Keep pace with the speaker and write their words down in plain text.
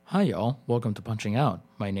Hi, y'all. Welcome to Punching Out.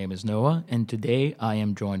 My name is Noah, and today I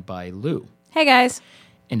am joined by Lou. Hey, guys.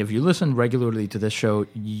 And if you listen regularly to this show,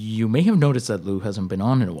 you may have noticed that Lou hasn't been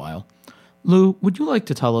on in a while. Lou, would you like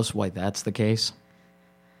to tell us why that's the case?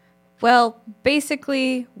 Well,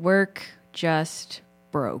 basically, work just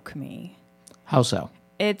broke me. How so?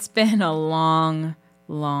 It's been a long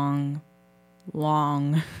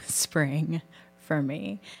spring for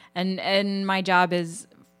me. And my job is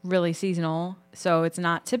really seasonal, so it's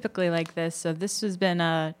not typically like this. So this has been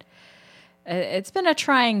it's been a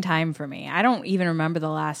trying time for me. I don't even remember the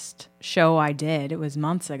last show I did. It was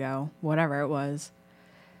months ago, whatever it was.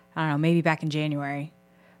 I don't know, maybe back in January.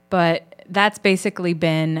 But that's basically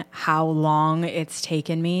been how long it's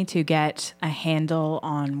taken me to get a handle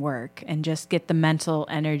on work and just get the mental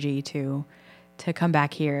energy to come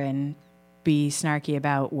back here and be snarky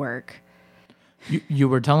about work. You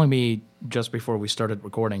were telling me just before we started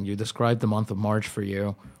recording, you described the month of March for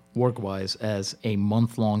you, work-wise, as a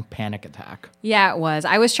month-long panic attack. Yeah, it was.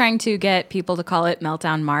 I was trying to get people to call it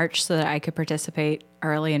Meltdown March so that I could participate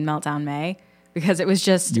early in Meltdown May. Because it was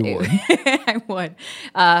just... You would. I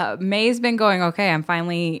would. May's been going okay. I'm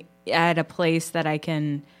finally at a place that I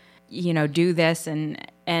can, do this, and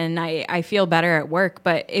I feel better at work.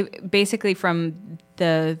 But it, basically from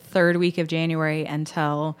the third week of January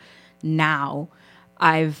until now,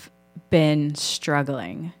 I've been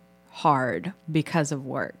struggling hard because of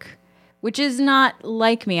work, which is not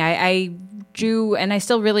like me. I do, and I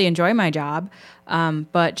still really enjoy my job,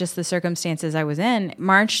 but just the circumstances I was in,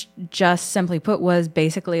 March, just simply put, was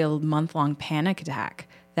basically a month-long panic attack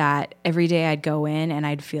that every day I'd go in and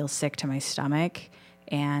I'd feel sick to my stomach,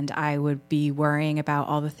 and I would be worrying about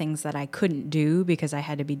all the things that I couldn't do because I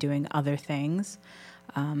had to be doing other things.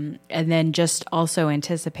 And then just also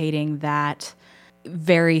anticipating that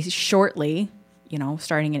very shortly,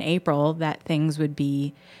 starting in April, that things would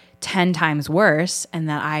be 10 times worse and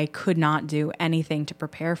that I could not do anything to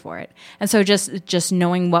prepare for it. And so just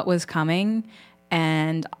knowing what was coming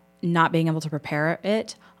and not being able to prepare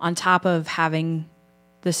it on top of having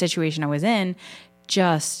the situation I was in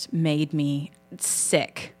just made me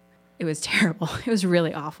sick. It was terrible. It was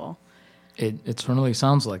really awful. It certainly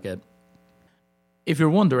sounds like it. If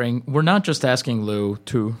you're wondering, we're not just asking Lou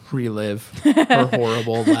to relive her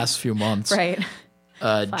horrible last few months. Right.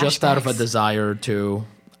 Just out of a desire to,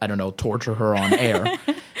 torture her on air.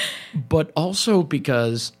 But also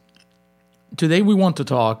because today we want to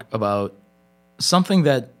talk about something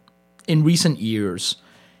that in recent years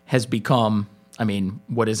has become,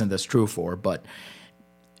 what isn't this true for? But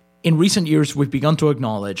in recent years, we've begun to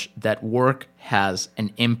acknowledge that work has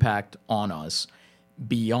an impact on us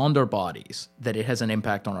beyond our bodies, that it has an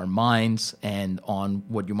impact on our minds and on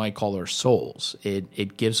what you might call our souls.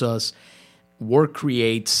 It gives us, work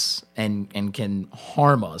creates and can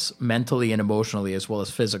harm us mentally and emotionally as well as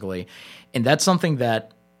physically. And that's something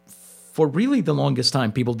that for really the longest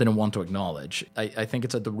time people didn't want to acknowledge. I think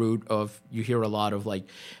it's at the root of, you hear a lot of like,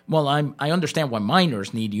 well, I understand why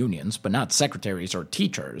miners need unions, but not secretaries or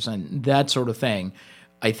teachers and that sort of thing.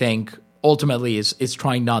 I think ultimately is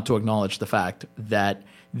trying not to acknowledge the fact that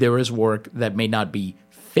there is work that may not be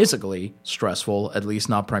physically stressful, at least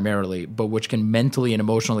not primarily, but which can mentally and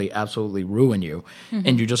emotionally absolutely ruin you. Mm-hmm.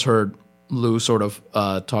 And you just heard Lou sort of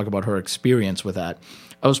talk about her experience with that.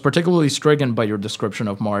 I was particularly stricken by your description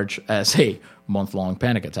of March as a month-long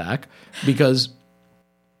panic attack because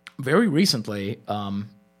very recently,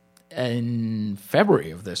 in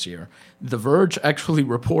February of this year, The Verge actually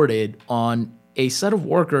reported on a set of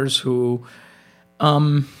workers who,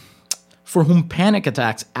 for whom panic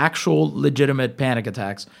attacks, actual legitimate panic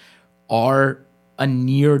attacks, are a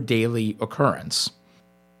near daily occurrence.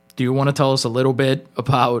 Do you want to tell us a little bit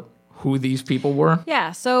about who these people were?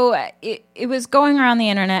 Yeah, so it was going around the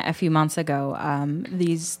internet a few months ago,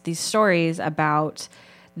 these stories about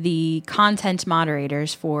the content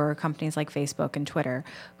moderators for companies like Facebook and Twitter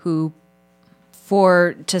who,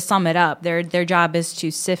 to sum it up, their job is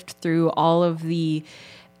to sift through all of the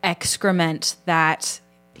excrement that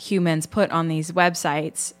humans put on these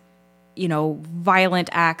websites, violent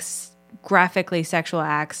acts, graphically sexual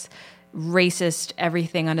acts, racist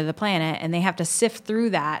everything under the planet, and they have to sift through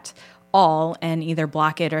that all and either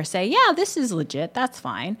block it or say, yeah, this is legit, that's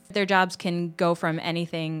fine. Their jobs can go from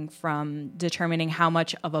anything from determining how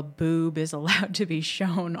much of a boob is allowed to be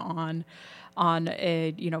shown on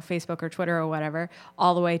Facebook or Twitter or whatever,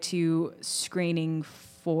 all the way to screening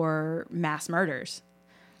for mass murders.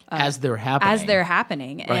 As they're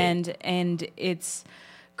happening. Right. And it's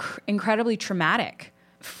incredibly traumatic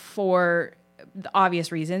for the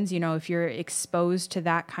obvious reasons. If you're exposed to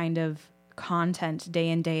that kind of content day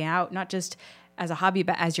in, day out, not just as a hobby,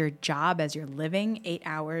 but as your job, as your living, 8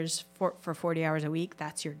 hours for 40 hours a week,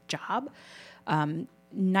 that's your job.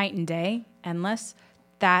 Night and day, endless,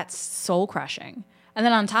 that's soul crushing. And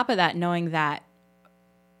then on top of that, knowing that,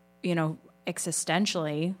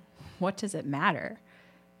 existentially, what does it matter?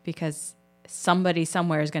 Because somebody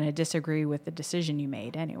somewhere is going to disagree with the decision you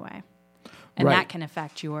made anyway. And that can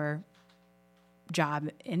affect your job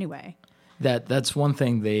anyway. That's one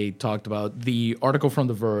thing they talked about. The article from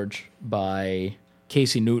The Verge by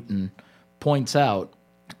Casey Newton points out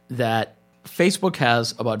that Facebook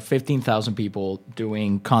has about 15,000 people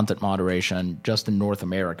doing content moderation just in North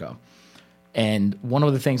America. And one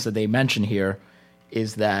of the things that they mention here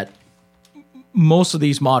is that most of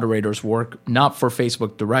these moderators work not for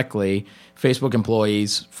Facebook directly. Facebook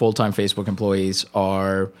employees, full-time Facebook employees,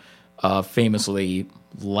 are famously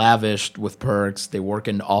lavished with perks. They work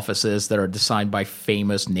in offices that are designed by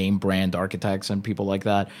famous name brand architects and people like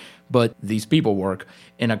that. But these people work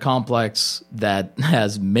in a complex that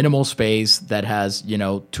has minimal space, that has,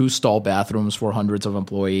 2 stall bathrooms for hundreds of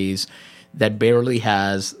employees, that barely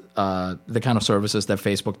has the kind of services that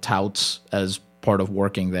Facebook touts as part of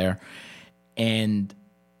working there. And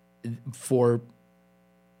for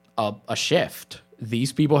a shift,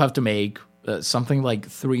 these people have to make something like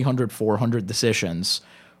 300, 400 decisions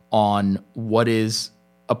on what is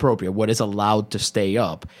appropriate, what is allowed to stay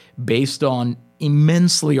up, based on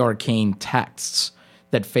immensely arcane texts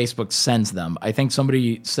that Facebook sends them. I think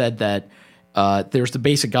somebody said that there's the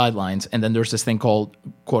basic guidelines, and then there's this thing called,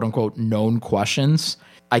 quote unquote, known questions.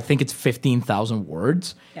 I think it's 15,000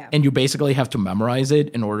 words, and you basically have to memorize it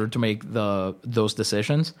in order to make those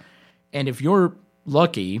decisions. And if you're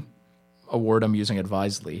lucky, a word I'm using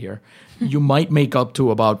advisedly here, you might make up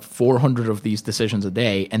to about 400 of these decisions a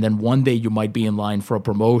day, and then one day you might be in line for a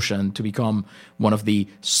promotion to become one of the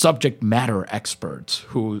subject matter experts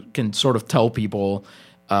who can sort of tell people,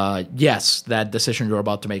 yes, that decision you're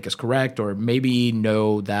about to make is correct, or maybe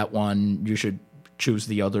no, that one, you should choose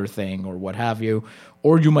the other thing, or what have you.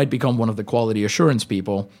 Or you might become one of the quality assurance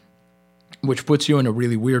people, which puts you in a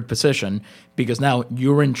really weird position, because now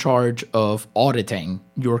you're in charge of auditing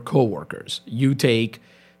your coworkers. You take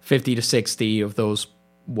 50 to 60 of those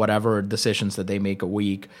whatever decisions that they make a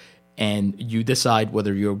week, and you decide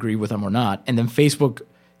whether you agree with them or not. And then Facebook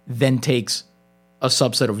then takes a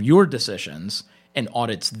subset of your decisions and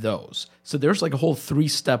audits those. So there's like a whole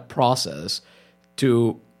 3-step process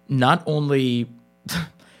to not only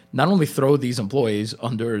throw these employees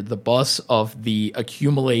under the bus of the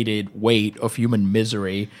accumulated weight of human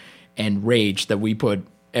misery and rage that we put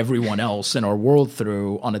everyone else in our world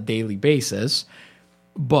through on a daily basis,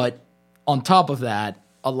 but on top of that,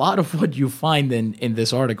 a lot of what you find in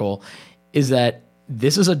this article is that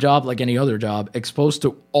this is a job like any other job, exposed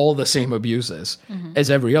to all the same abuses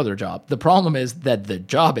as every other job. The problem is that the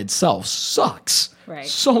job itself sucks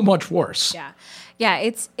so much worse. Yeah,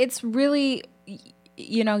 it's really...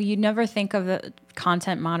 you never think of the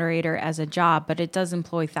content moderator as a job, but it does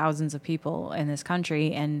employ thousands of people in this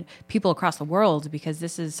country and people across the world, because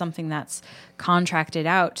this is something that's contracted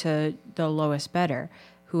out to the lowest bidder.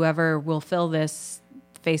 Whoever will fill this,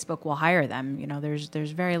 Facebook will hire them.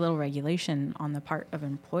 There's very little regulation on the part of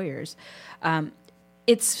employers.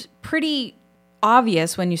 It's pretty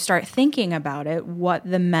obvious when you start thinking about it what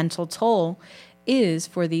the mental toll is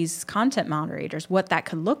for these content moderators, what that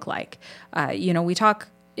could look like. We talk,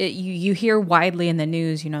 you hear widely in the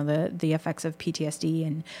news, the effects of PTSD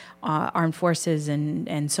and armed forces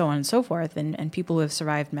and so on and so forth, and people who have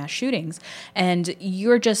survived mass shootings. And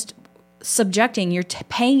you're just you're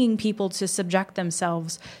paying people to subject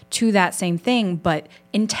themselves to that same thing, but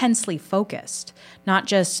intensely focused. Not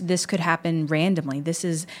just this could happen randomly. This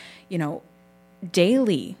is,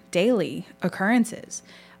 daily occurrences.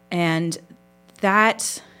 And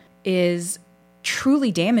that is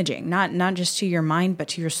truly damaging, not just to your mind, but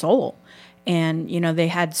to your soul. And, they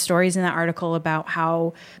had stories in that article about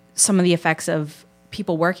how some of the effects of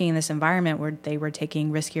people working in this environment where they were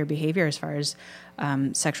taking riskier behavior as far as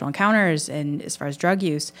sexual encounters and as far as drug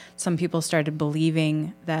use. Some people started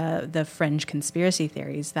believing the fringe conspiracy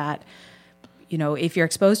theories that, if you're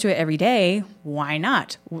exposed to it every day, why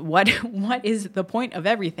not? What is the point of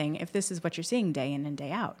everything if this is what you're seeing day in and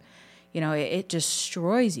day out? It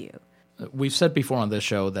destroys you. We've said before on this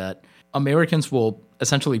show that Americans will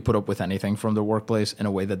essentially put up with anything from their workplace in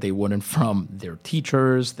a way that they wouldn't from their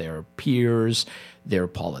teachers, their peers, their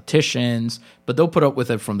politicians, but they'll put up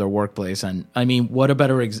with it from their workplace. And I mean, what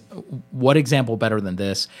example better than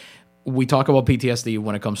this? we talk about PTSD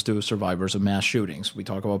when it comes to survivors of mass shootings. We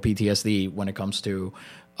talk about PTSD when it comes to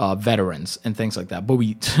veterans and things like that. But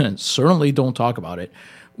we certainly don't talk about it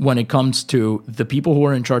when it comes to the people who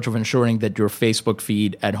are in charge of ensuring that your Facebook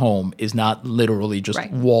feed at home is not literally just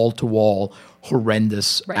wall-to-wall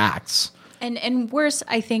horrendous acts. And worse,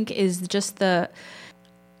 I think, is just at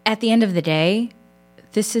the end of the day,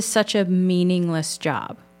 this is such a meaningless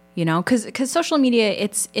job, you know, because social media,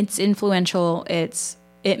 it's influential,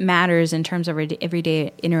 it matters in terms of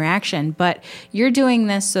everyday interaction, but you're doing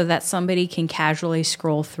this so that somebody can casually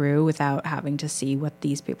scroll through without having to see what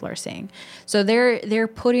these people are saying. So they're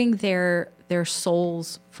putting their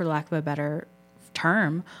souls, for lack of a better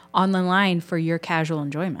term, on the line for your casual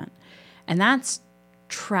enjoyment, and that's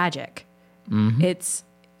tragic. Mm-hmm.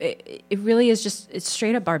 It really is it's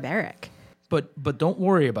straight up barbaric. But don't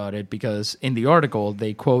worry about it, because in the article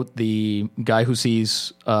they quote the guy who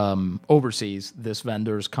oversees this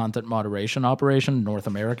vendor's content moderation operation in North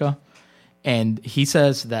America, and he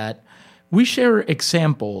says that we share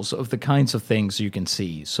examples of the kinds of things you can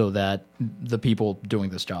see so that the people doing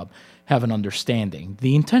this job have an understanding.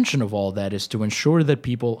 The intention of all that is to ensure that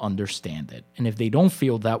people understand it, and if they don't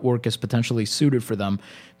feel that work is potentially suited for them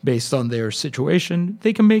based on their situation,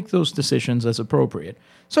 they can make those decisions as appropriate.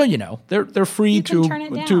 So, you know, they're free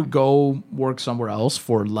to go work somewhere else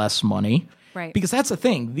for less money. Right. Because that's the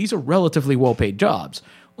thing. These are relatively well-paid jobs.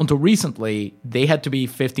 Until recently, they had to be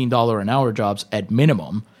 $15 an hour jobs at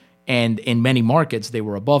minimum. And in many markets, they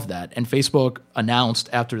were above that. And Facebook announced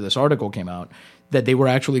after this article came out that they were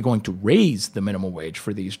actually going to raise the minimum wage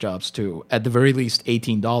for these jobs to, at the very least,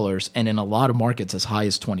 $18, and in a lot of markets as high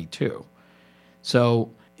as $22.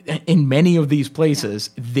 So in many of these places,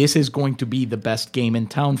 this is going to be the best game in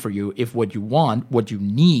town for you if what you want, what you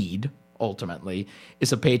need, ultimately,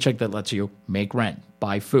 is a paycheck that lets you make rent,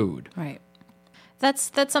 buy food. Right.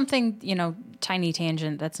 That's something, you know, tiny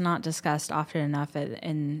tangent that's not discussed often enough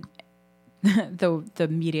in the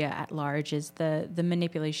media at large, is the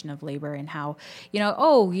manipulation of labor, and how, you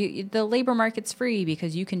know, the labor market's free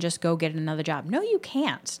because you can just go get another job. No, you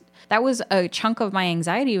can't. That was a chunk of my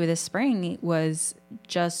anxiety with this spring, was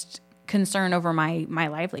just concern over my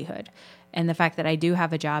livelihood, and the fact that I do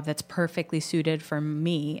have a job that's perfectly suited for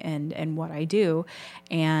me and what I do,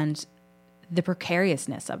 and the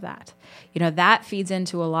precariousness of that. You know, that feeds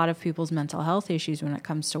into a lot of people's mental health issues when it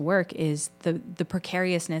comes to work, is the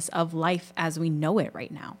precariousness of life as we know it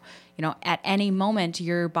right now. You know, at any moment,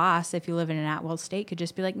 your boss, if you live in an at-will state, could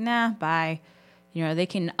just be like, nah, bye. You know, they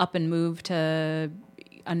can up and move to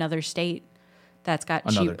another state that's got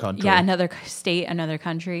another country. Yeah, another state, another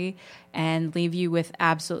country, and leave you with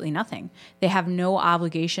absolutely nothing. They have no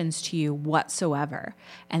obligations to you whatsoever.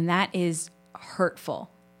 And that is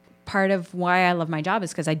hurtful. Part of why I love my job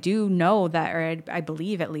is because I do know that, or I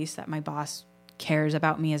believe at least, that my boss cares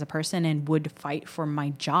about me as a person and would fight for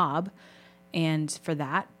my job and for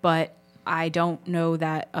that. But I don't know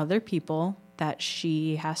that other people that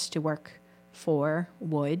she has to work for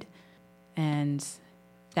would. And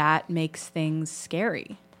that makes things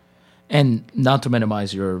scary. And not to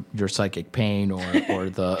minimize your psychic pain or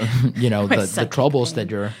the, you know, the troubles that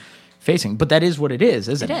you're facing, but that is what it is,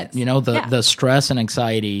 isn't it? You know, the stress and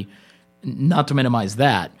anxiety, not to minimize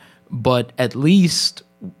that, but at least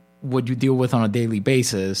what you deal with on a daily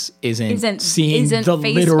basis isn't seeing the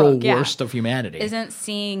Facebook, literal worst of humanity. Isn't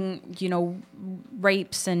seeing, you know,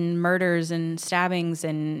 rapes and murders and stabbings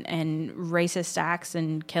and racist acts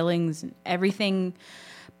and killings, and everything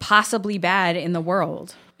possibly bad in the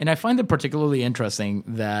world. And I find it particularly interesting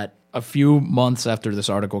that a few months after this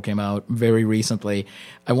article came out, very recently,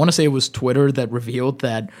 I want to say it was Twitter that revealed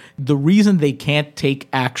that the reason they can't take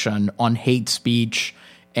action on hate speech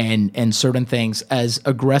and certain things as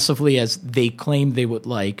aggressively as they claim they would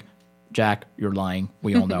like, Jack, you're lying,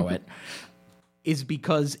 we all know it, is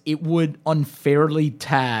because it would unfairly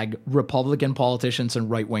tag Republican politicians and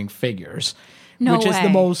right-wing figures, which is the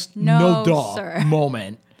most no-duh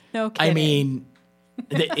moment. No kidding. I mean,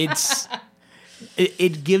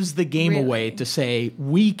 it gives the game away to say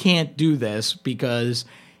we can't do this because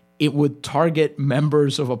it would target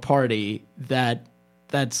members of a party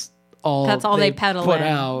that's all they peddle put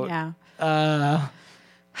out. Yeah.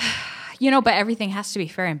 You know, but everything has to be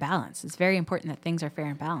fair and balanced. It's very important that things are fair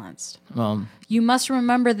and balanced. You must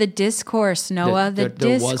remember the discourse, Noah. There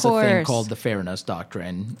discourse. Was a thing called the fairness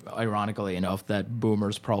doctrine, ironically enough, that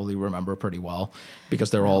boomers probably remember pretty well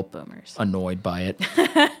because they're all boomers annoyed by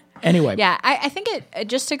it. Anyway. Yeah, I think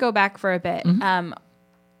just to go back for a bit,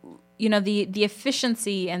 you know, the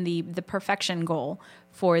efficiency and the perfection goal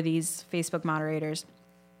for these Facebook moderators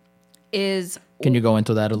is... Can you go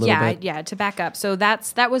into that a little bit? Yeah, to back up. So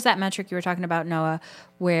that was that metric you were talking about, Noah,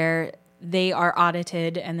 where they are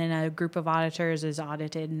audited and then a group of auditors is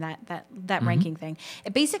audited, and that ranking thing.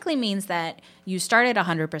 It basically means that you start at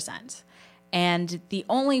 100%. And the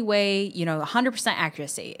only way, 100%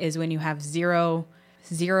 accuracy is when you have zero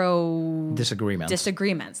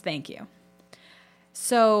disagreements. Thank you.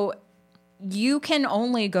 So you can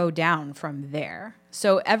only go down from there.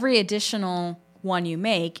 So every additional one you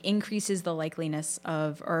make increases the likeliness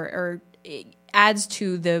of, or it adds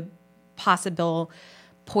to the possible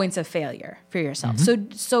points of failure for yourself.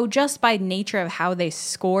 So just by nature of how they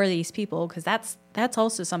score these people, because that's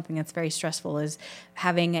also something that's very stressful, is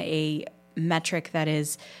having a metric that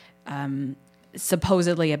is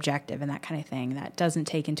supposedly objective and that kind of thing, that doesn't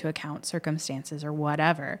take into account circumstances or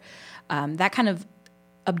whatever. That kind of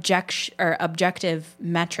objective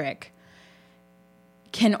metric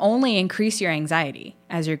can only increase your anxiety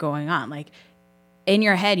as you're going on. Like, in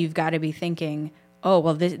your head, you've got to be thinking, oh,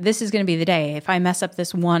 well, this is going to be the day. If I mess up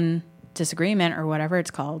this one disagreement or whatever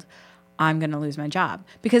it's called, I'm going to lose my job.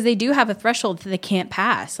 Because they do have a threshold that they can't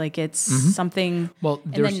pass. Like, it's something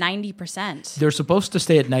in the 90%. They're supposed to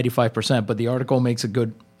stay at 95%, but the article makes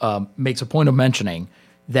a point of mentioning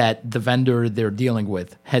that the vendor they're dealing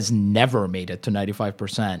with has never made it to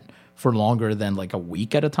 95% for longer than like a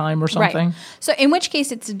week at a time or something. Right. So in which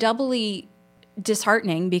case it's doubly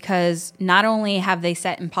disheartening, because not only have they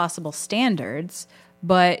set impossible standards,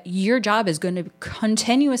 but your job is going to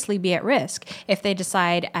continuously be at risk if they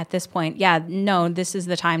decide at this point, this is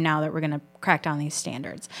the time now that we're going to crack down these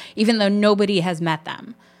standards, even though nobody has met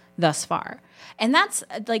them thus far. And that's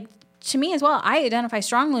like, to me as well, I identify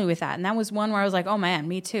strongly with that. And that was one where I was like, oh man,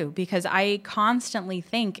 me too. Because I constantly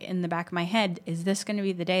think in the back of my head, is this going to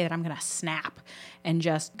be the day that I'm going to snap and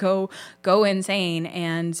just go insane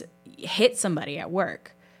and hit somebody at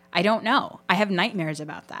work? I don't know. I have nightmares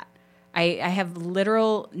about that. I have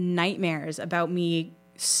literal nightmares about me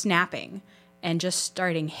snapping and just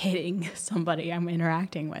starting hitting somebody I'm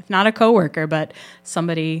interacting with. Not a coworker, but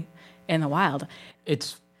somebody in the wild.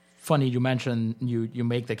 It's funny you mentioned, you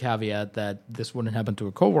make the caveat that this wouldn't happen to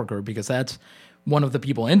a coworker, because that's one of the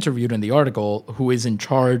people interviewed in the article who is in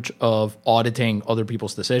charge of auditing other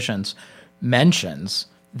people's decisions, mentions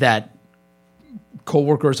that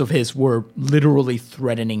coworkers of his were literally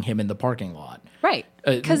threatening him in the parking lot. Right.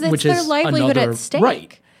 Because it's their livelihood at stake.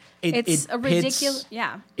 Right. It's a ridiculous,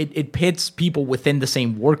 It pits people within the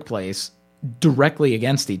same workplace directly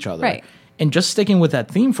against each other. Right. And just sticking with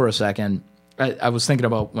that theme for a second, I was thinking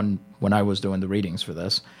about when I was doing the readings for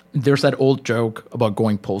this. There's that old joke about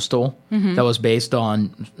going postal that was based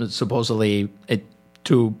on supposedly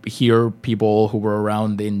to hear people who were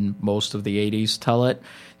around in most of the 80s tell it.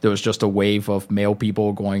 There was just a wave of male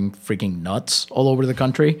people going freaking nuts all over the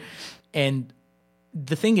country. And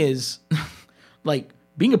the thing is, like,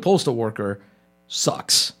 being a postal worker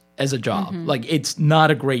sucks as a job. Like, it's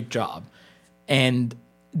not a great job. And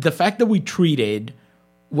the fact that we treated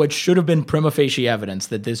what should have been prima facie evidence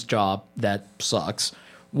that this job that sucks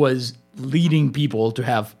was leading people to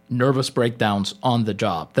have nervous breakdowns on the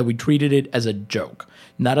job, that we treated it as a joke,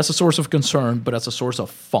 not as a source of concern, but as a source of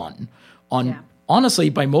fun. Honestly,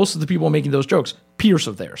 by most of the people making those jokes, peers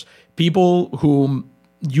of theirs, people whom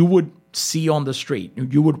you would see on the street,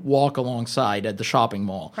 you would walk alongside at the shopping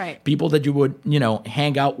mall, right? People that you would,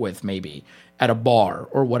 hang out with maybe at a bar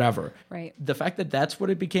or whatever. Right. The fact that that's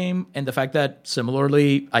what it became, and the fact that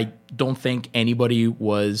similarly, I don't think anybody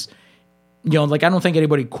was, I don't think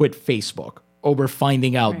anybody quit Facebook over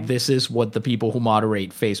finding out this is what the people who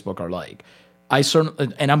moderate Facebook are like. I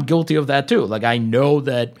certainly, and I'm guilty of that too. Like, I know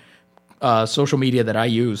that social media that I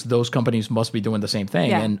use, those companies must be doing the same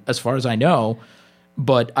thing. And as far as I know,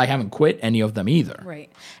 but I haven't quit any of them either.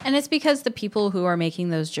 Right. And it's because the people who are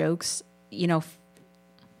making those jokes,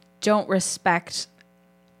 don't respect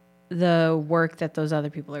the work that those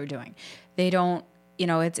other people are doing. They don't,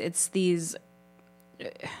 it's these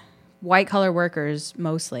white collar workers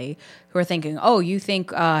mostly who are thinking, oh, you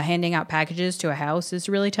think handing out packages to a house is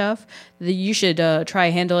really tough? You should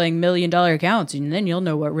try handling $1 million accounts, and then you'll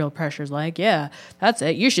know what real pressure's like. Yeah, that's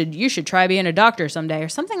it. You should try being a doctor someday, or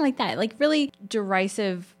something like that. Like, really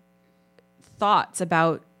derisive thoughts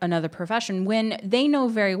about another profession, when they know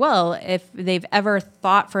very well, if they've ever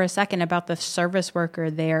thought for a second about the service worker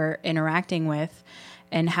they're interacting with,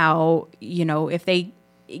 and how, if they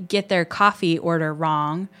get their coffee order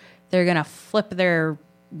wrong, they're going to flip their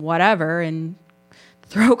whatever and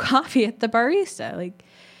throw coffee at the barista. Like,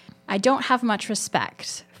 I don't have much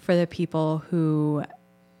respect for the people who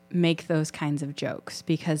make those kinds of jokes,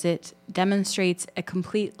 because it demonstrates a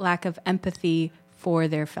complete lack of empathy for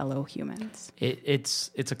their fellow humans.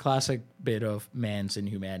 It's a classic bit of man's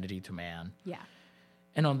inhumanity to man. Yeah.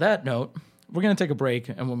 And on that note, we're going to take a break,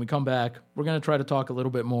 and when we come back, we're going to try to talk a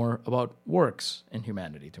little bit more about work's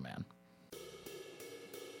inhumanity to man.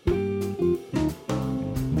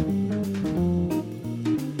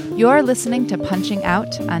 You're listening to Punching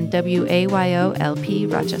Out on WAYO LP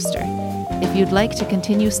Rochester. If you'd like to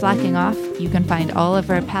continue slacking off, you can find all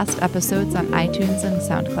of our past episodes on iTunes and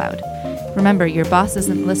SoundCloud. Remember, your boss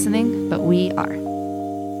isn't listening, but we are.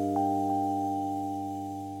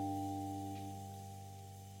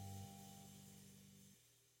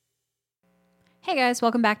 Hey guys,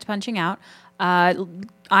 welcome back to Punching Out.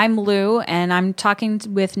 I'm Lou, and I'm talking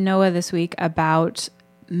with Noah this week about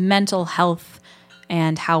mental health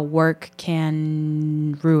and how work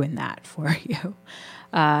can ruin that for you.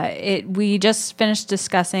 We just finished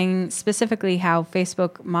discussing specifically how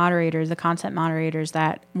Facebook moderators, the content moderators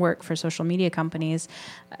that work for social media companies,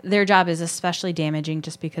 their job is especially damaging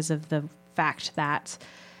just because of the fact that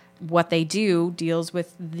what they do deals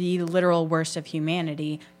with the literal worst of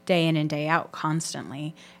humanity day in and day out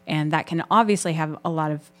constantly. And that can obviously have a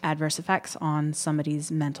lot of adverse effects on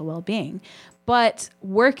somebody's mental well-being. But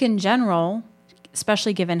work in general,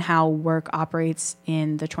 especially given how work operates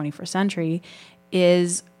in the 21st century,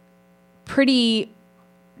 is pretty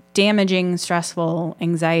damaging, stressful,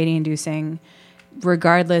 anxiety-inducing,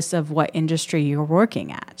 regardless of what industry you're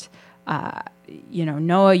working at.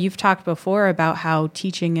 Noah, you've talked before about how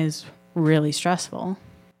teaching is really stressful.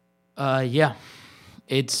 Yeah.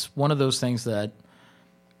 It's one of those things that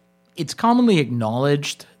it's commonly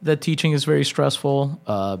acknowledged that teaching is very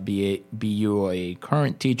stressful, be you a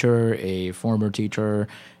current teacher, a former teacher,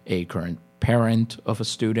 a current parent of a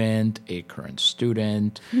student, a current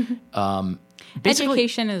student.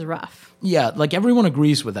 Education is rough. Yeah, like everyone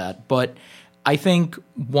agrees with that. But I think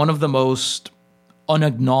one of the most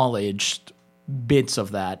unacknowledged bits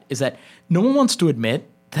of that is that no one wants to admit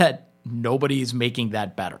that nobody is making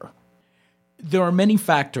that better. There are many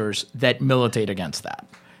factors that militate against that.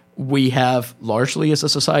 We have largely as a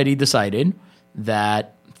society decided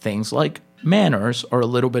that things like manners are a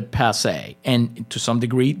little bit passé. And to some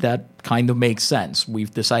degree, that kind of makes sense.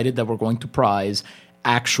 We've decided that we're going to prize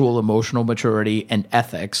actual emotional maturity and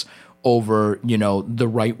ethics over, the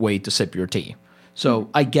right way to sip your tea. So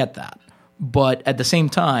I get that. But at the same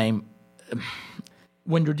time,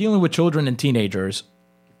 when you're dealing with children and teenagers,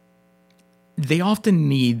 they often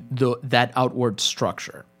need that outward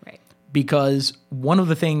structure. Right. Because one of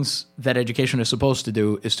the things that education is supposed to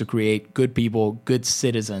do is to create good people, good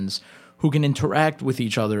citizens who can interact with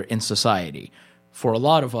each other in society. For a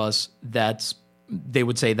lot of us, they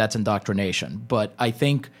would say that's indoctrination. But I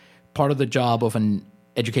think part of the job of an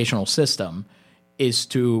educational system is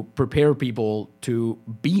to prepare people to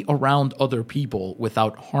be around other people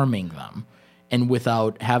without harming them and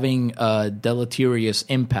without having a deleterious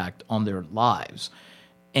impact on their lives.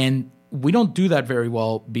 And we don't do that very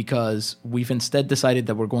well because we've instead decided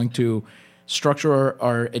that we're going to structure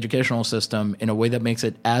our educational system in a way that makes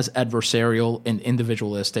it as adversarial and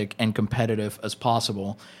individualistic and competitive as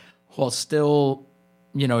possible, while still,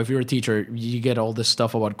 if you're a teacher, you get all this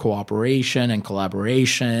stuff about cooperation and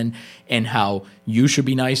collaboration and how you should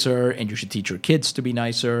be nicer and you should teach your kids to be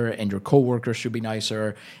nicer and your coworkers should be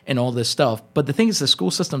nicer and all this stuff. But the thing is, the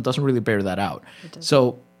school system doesn't really bear that out.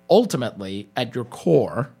 So ultimately, at your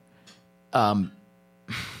core, the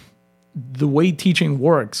way teaching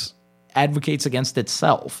works advocates against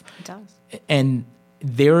itself. It does. And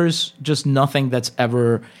there's just nothing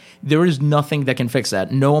there is nothing that can fix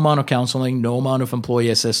that. No amount of counseling, no amount of employee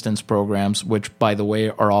assistance programs, which, by the way,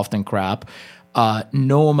 are often crap,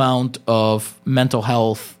 no amount of mental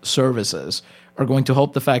health services are going to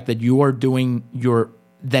help the fact that you are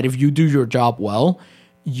that if you do your job well,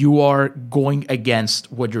 you are going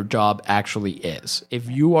against what your job actually is. If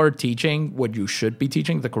you are teaching what you should be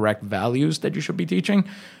teaching, the correct values that you should be teaching,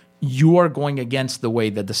 you are going against the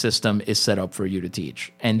way that the system is set up for you to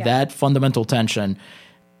teach. And that fundamental tension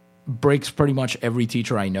breaks pretty much every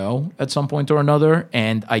teacher I know at some point or another,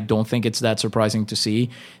 and I don't think it's that surprising to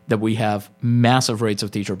see that we have massive rates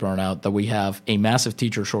of teacher burnout, that we have a massive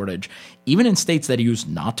teacher shortage, even in states that used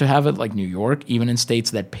not to have it, like New York, even in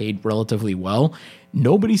states that paid relatively well.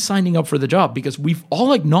 Nobody's signing up for the job because we've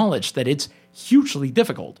all acknowledged that it's hugely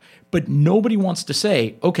difficult, but nobody wants to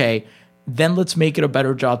say, okay, then let's make it a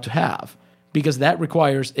better job to have. Because that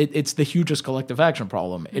requires, it's the hugest collective action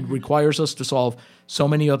problem. It requires us to solve so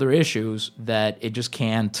many other issues that it just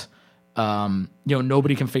can't,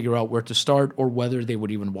 nobody can figure out where to start or whether they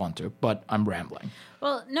would even want to. But I'm rambling.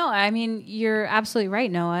 Well, no, I mean, you're absolutely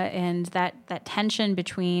right, Noah. And that tension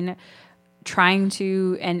between trying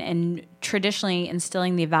to and traditionally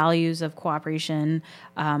instilling the values of cooperation,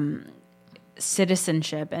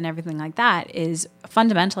 citizenship, and everything like that is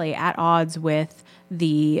fundamentally at odds with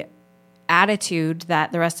the attitude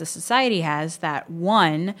that the rest of society has, that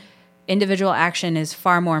one, individual action is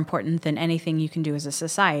far more important than anything you can do as a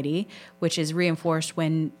society, which is reinforced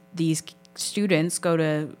when these students go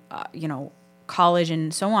to, college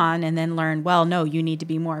and so on, and then learn, well, no, you need to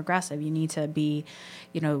be more aggressive. You need to be,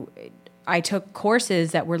 I took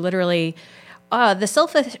courses that were literally, the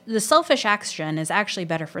selfish action is actually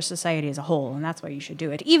better for society as a whole, and that's why you should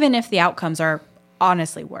do it, even if the outcomes are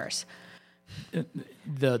honestly worse.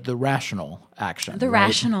 The rational action. The right?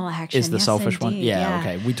 rational action is the yes, selfish indeed. one. Yeah,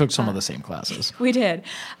 okay. We took some of the same classes. We did.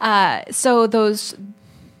 So those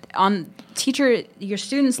your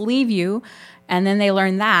students leave you, and then they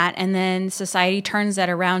learn that, and then society turns that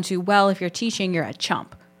around to, well, if you're teaching, you're a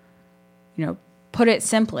chump. Put it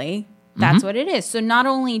simply, that's what it is. So not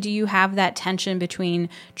only do you have that tension between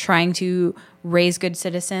trying to raise good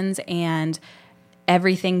citizens and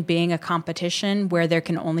everything being a competition where there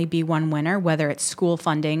can only be one winner, whether it's school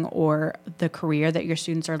funding or the career that your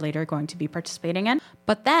students are later going to be participating in.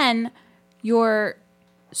 But then your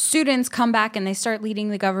students come back and they start leading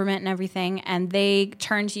the government and everything, and they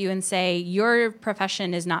turn to you and say, your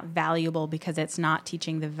profession is not valuable because it's not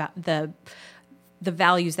teaching the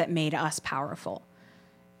values that made us powerful,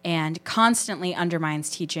 and constantly undermines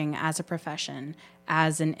teaching as a profession,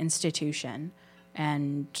 as an institution,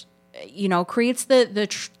 and creates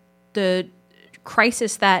the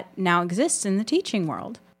crisis that now exists in the teaching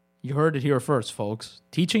world. You heard it here first, folks.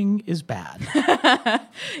 Teaching is bad.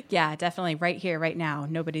 Yeah, definitely. Right here, right now.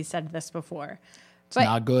 Nobody's said this before. It's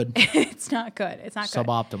not good. It's not good. It's not good.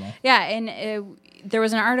 Suboptimal. Yeah, and there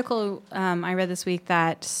was an article I read this week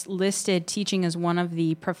that listed teaching as one of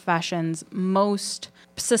the professions most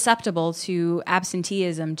susceptible to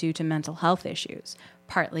absenteeism due to mental health issues,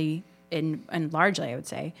 partly and largely, I would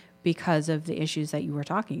say, because of the issues that you were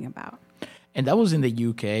talking about. And that was in the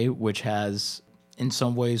UK, which has, in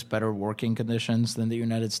some ways, better working conditions than the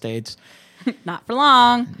United States. Not for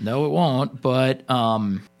long. No, it won't. But,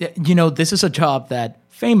 this is a job that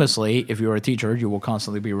famously, if you're a teacher, you will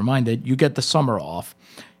constantly be reminded, you get the summer off.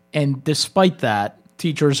 And despite that,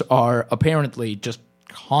 teachers are apparently just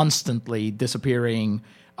constantly disappearing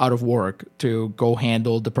out of work to go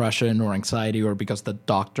handle depression or anxiety or because the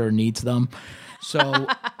doctor needs them. So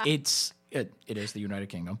it is the United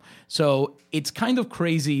Kingdom. So it's kind of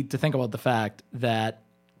crazy to think about the fact that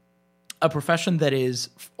a profession that is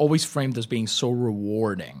always framed as being so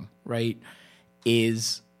rewarding, right,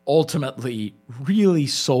 is ultimately really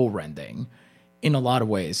soul-rending in a lot of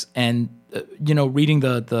ways. And, reading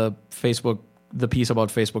the piece about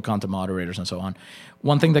Facebook content moderators and so on,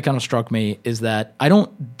 one thing that kind of struck me is that I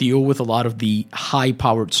don't deal with a lot of the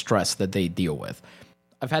high-powered stress that they deal with.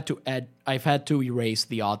 I've had to erase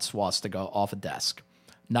the odd swastika off a desk.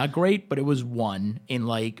 Not great, but it was one in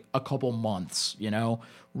like a couple months,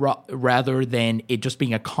 rather than it just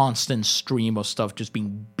being a constant stream of stuff just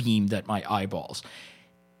being beamed at my eyeballs.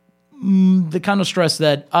 The kind of stress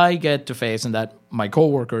that I get to face and that my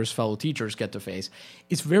coworkers, fellow teachers get to face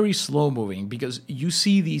is very slow moving because you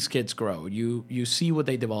see these kids grow. You see what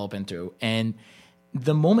they develop into. And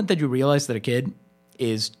the moment that you realize that a kid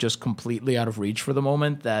is just completely out of reach for the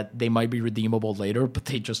moment, that they might be redeemable later, but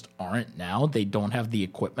they just aren't now. They don't have the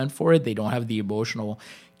equipment for it. They don't have the emotional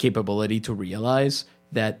capability to realize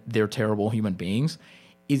that they're terrible human beings,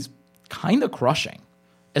 is kind of crushing,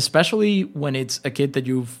 especially when it's a kid that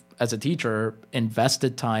you've, as a teacher,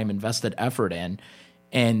 invested time, invested effort in,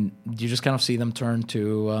 and you just kind of see them turn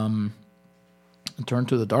to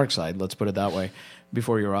the dark side, let's put it that way,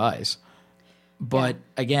 before your eyes. But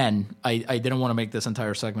again, I didn't want to make this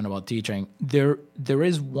entire segment about teaching. There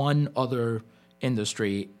is one other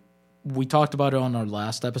industry. We talked about it on our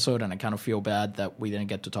last episode, and I kind of feel bad that we didn't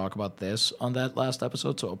get to talk about this on that last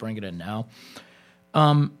episode, so I'll bring it in now.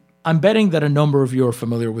 I'm betting that a number of you are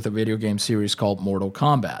familiar with a video game series called Mortal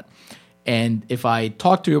Kombat. And if I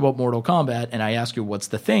talk to you about Mortal Kombat and I ask you what's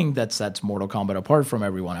the thing that sets Mortal Kombat apart from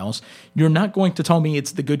everyone else, you're not going to tell me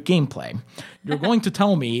it's the good gameplay. You're going to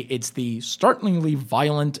tell me it's the startlingly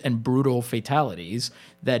violent and brutal fatalities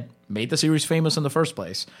that made the series famous in the first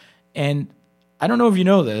place. And I don't know if you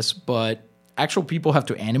know this, but actual people have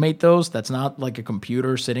to animate those. That's not like a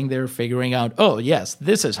computer sitting there figuring out, oh, yes,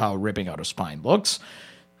 this is how ripping out a spine looks.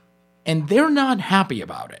 And they're not happy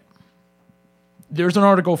about it. There's an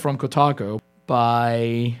article from Kotaku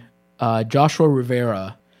by Joshua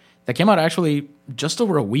Rivera that came out actually just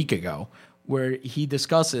over a week ago, where he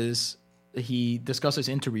discusses he discusses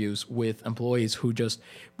interviews with employees who just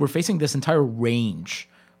were facing this entire range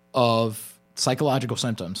of psychological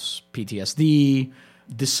symptoms, PTSD,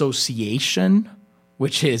 dissociation,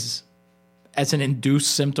 which is, as an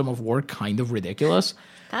induced symptom of work, kind of ridiculous.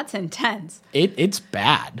 That's intense. It's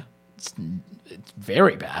bad. It's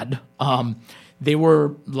very bad. They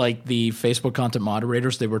were like the Facebook content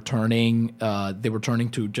moderators. They were turning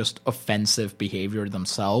to just offensive behavior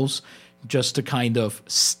themselves, just to kind of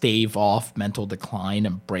stave off mental decline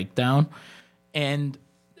and breakdown. And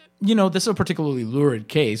this is a particularly lurid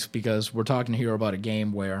case because we're talking here about a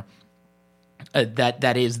game where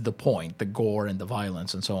that is the point, the gore and the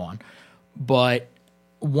violence and so on. But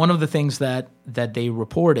one of the things that they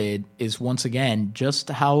reported is, once again, just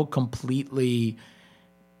how completely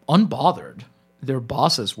unbothered their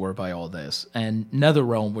bosses were by all this. And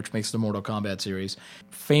NetherRealm, which makes the Mortal Kombat series,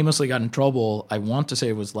 famously got in trouble, I want to say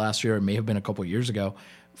it was last year, it may have been a couple years ago,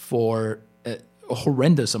 for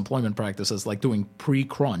horrendous employment practices like doing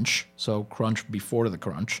pre-crunch, so crunch before the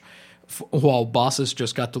crunch, while bosses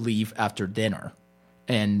just got to leave after dinner.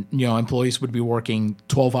 And, employees would be working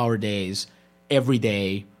 12-hour days every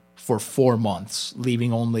day for 4 months,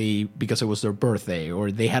 leaving only because it was their birthday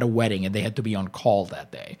or they had a wedding and they had to be on call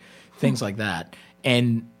that day, things like that.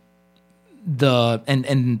 And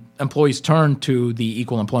employees turned to the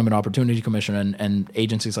Equal Employment Opportunity Commission and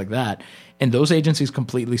agencies like that, and those agencies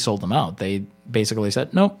completely sold them out. They basically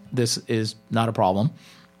said, nope, this is not a problem.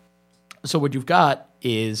 So what you've got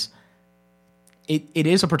is it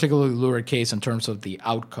is a particularly lurid case in terms of the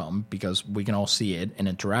outcome because we can all see it and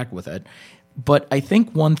interact with it. But I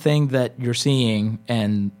think one thing that you're seeing,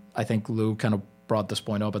 and I think Lou kind of brought this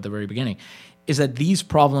point up at the very beginning, is that these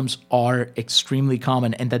problems are extremely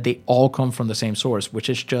common and that they all come from the same source, which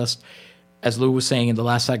is just, as Lou was saying in the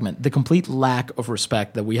last segment, the complete lack of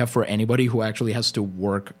respect that we have for anybody who actually has to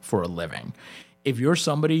work for a living. If you're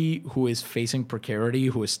somebody who is facing precarity,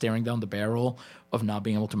 who is staring down the barrel of not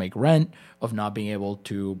being able to make rent, of not being able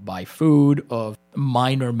to buy food, of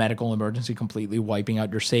minor medical emergency completely wiping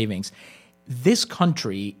out your savings, this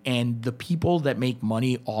country and the people that make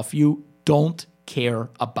money off you don't care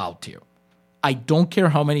about you. I don't care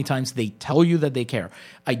how many times they tell you that they care.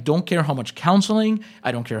 I don't care how much counseling.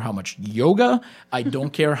 I don't care how much yoga. I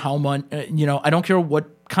don't care how much, I don't care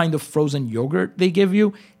what kind of frozen yogurt they give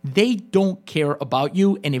you. They don't care about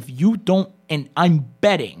you. And if you don't, and I'm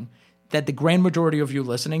betting that the grand majority of you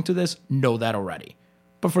listening to this know that already.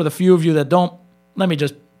 But for the few of you that don't, let me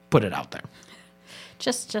just put it out there.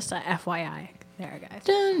 Just a FYI there, guys.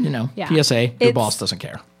 Yeah. PSA, your boss doesn't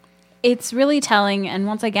care. It's really telling, and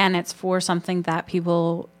once again, it's for something that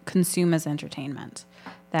people consume as entertainment,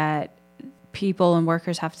 that people and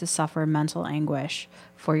workers have to suffer mental anguish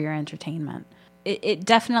for your entertainment. It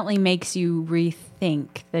definitely makes you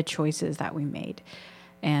rethink the choices that we made,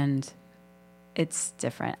 and it's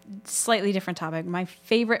different. Slightly different topic. My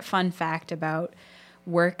favorite fun fact about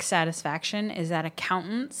work satisfaction is that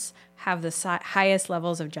accountants have the highest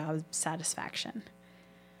levels of job satisfaction.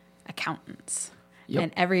 Accountants. Yep.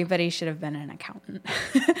 And everybody should have been an accountant.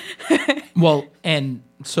 Well, and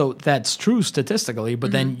so that's true statistically,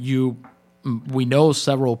 but then we know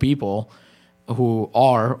several people who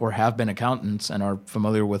are or have been accountants and are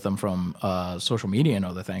familiar with them from social media and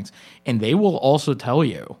other things, and they will also tell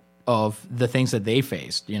you of the things that they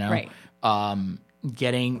faced, Right.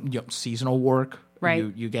 Getting seasonal work.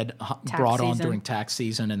 Right. You get brought on during tax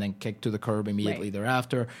season and then kicked to the curb immediately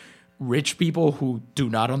thereafter. Rich people who do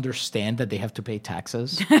not understand that they have to pay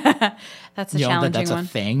taxes. That's a challenging that's one. a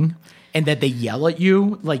thing. And that they yell at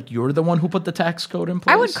you like you're the one who put the tax code in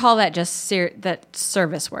place. I would call that just that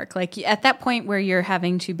service work. Like at that point where you're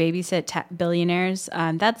having to babysit billionaires,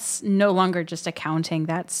 that's no longer just accounting.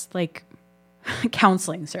 That's like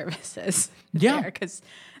counseling services. Yeah. Because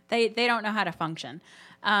they don't know how to function.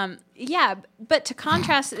 But to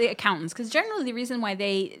contrast the accountants, because generally the reason why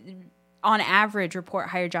they on average report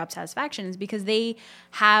higher job satisfaction is because they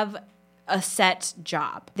have a set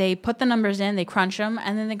job. They put the numbers in, they crunch them,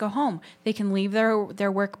 and then they go home. They can leave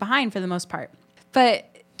their work behind for the most part.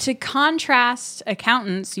 But to contrast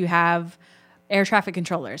accountants, you have air traffic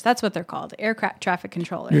controllers. That's what they're called, air traffic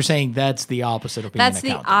controllers. You're saying that's the opposite of being an accountant.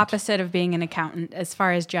 That's the opposite of being an accountant as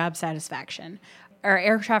far as job satisfaction. Our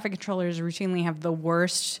air traffic controllers routinely have the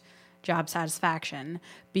worst job satisfaction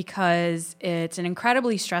because it's an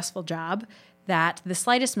incredibly stressful job that the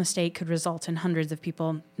slightest mistake could result in hundreds of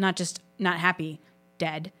people not happy,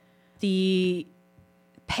 dead. The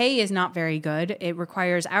pay is not very good. It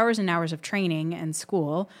requires hours and hours of training and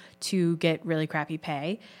school to get really crappy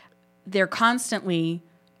pay. They're constantly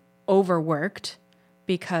overworked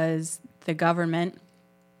because the government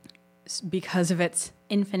because of its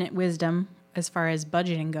infinite wisdom as far as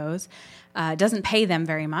budgeting goes, doesn't pay them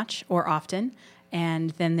very much or often. And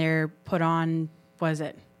then they're put on,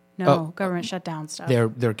 government shutdown stuff.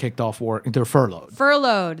 They're kicked off work. They're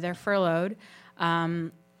furloughed. They're furloughed.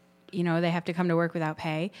 They have to come to work without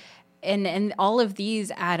pay. And all of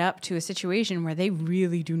these add up to a situation where they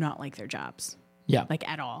really do not like their jobs. Yeah. Like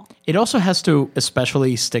at all. It also has to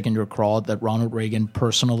especially stick in your craw that Ronald Reagan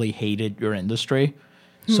personally hated your industry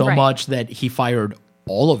so much that he fired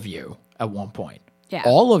all of you at one point. Yeah.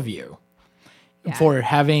 All of you. Yeah. For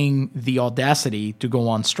having the audacity to go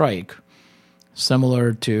on strike,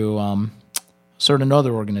 similar to a certain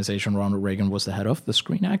other organization Ronald Reagan was the head of, the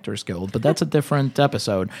Screen Actors Guild, but that's a different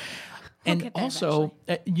episode. And also,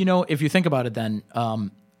 if you think about it then,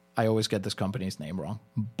 I always get this company's name wrong.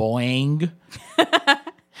 Boeing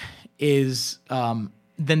is,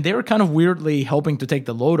 then they're kind of weirdly helping to take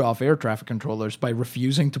the load off air traffic controllers by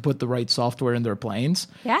refusing to put the right software in their planes.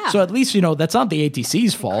 Yeah. So at least, that's not the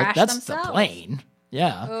ATC's fault. That's themselves. the plane.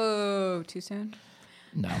 Yeah. Oh, too soon?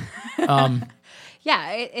 No.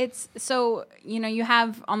 Yeah, it's so, you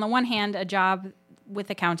have on the one hand a job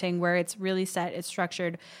with accounting where it's really set, it's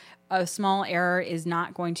structured. A small error is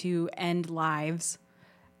not going to end lives.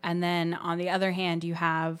 And then on the other hand, you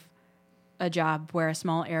have a job where a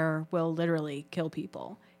small error will literally kill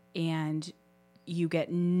people. And you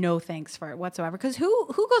get no thanks for it whatsoever. Because who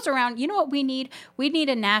goes around, you know what we need? We need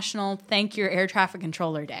a national thank your air traffic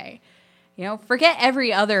controller day. Forget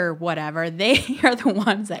every other whatever. They are the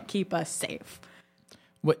ones that keep us safe.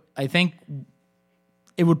 What I think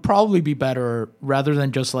it would probably be better rather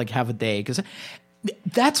than just like have a day, because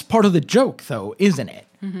that's part of the joke, though, isn't it?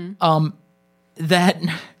 Mm-hmm. That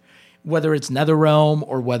whether it's NetherRealm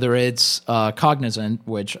or whether it's Cognizant,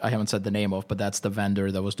 which I haven't said the name of, but that's the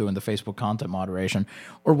vendor that was doing the Facebook content moderation,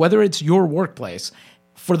 or whether it's your workplace,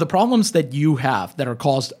 for the problems that you have that are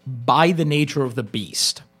caused by the nature of the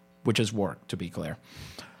beast, which is work, to be clear.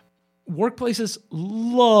 Workplaces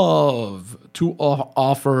love to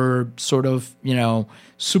offer sort of,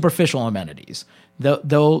 superficial amenities.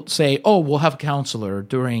 They'll say, oh, we'll have a counselor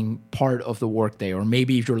during part of the workday, or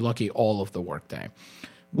maybe if you're lucky, all of the workday.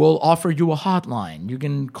 We'll offer you a hotline. You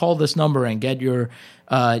can call this number and get your,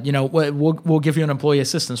 we'll give you an employee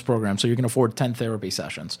assistance program so you can afford 10 therapy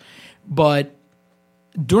sessions. But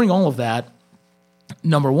during all of that,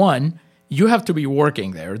 number one, you have to be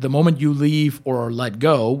working there. The moment you leave or are let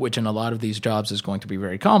go, which in a lot of these jobs is going to be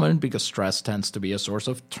very common because stress tends to be a source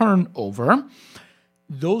of turnover,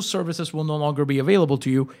 those services will no longer be available to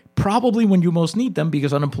you, probably when you most need them,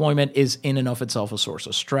 because unemployment is in and of itself a source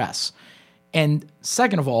of stress. And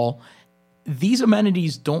second of all, these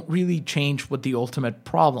amenities don't really change what the ultimate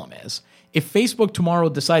problem is. If Facebook tomorrow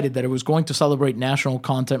decided that it was going to celebrate National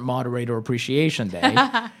Content Moderator Appreciation Day,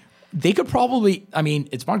 they could probably,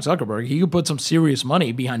 it's Mark Zuckerberg, he could put some serious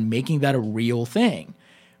money behind making that a real thing.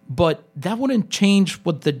 But that wouldn't change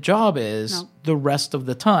what the job is the rest of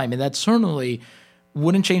the time. And that certainly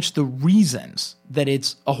wouldn't change the reasons that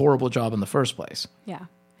it's a horrible job in the first place. Yeah.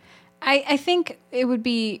 I think it would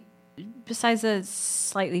be, besides the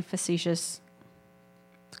slightly facetious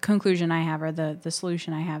conclusion I have, or the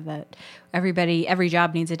solution I have, that every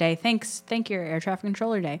job needs a day, thank your air traffic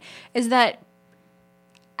controller day, is that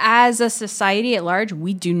as a society at large,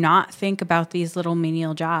 we do not think about these little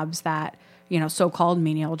menial jobs that, so-called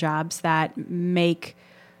menial jobs that make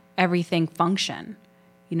everything function.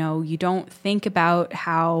 You don't think about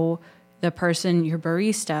how the person, your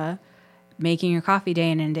barista, making your coffee day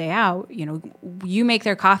in and day out, you make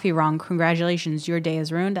their coffee wrong, congratulations, your day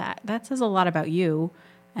is ruined. That says a lot about you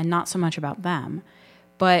and not so much about them.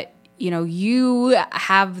 But, you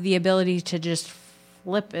have the ability to just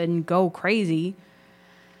flip and go crazy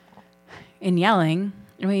in yelling.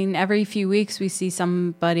 Every few weeks we see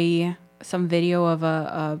some video of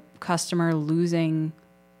a customer losing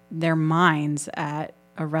their minds at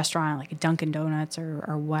a restaurant like a Dunkin' Donuts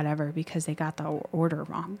or whatever because they got the order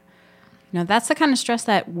wrong. That's the kind of stress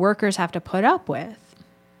that workers have to put up with.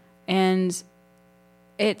 And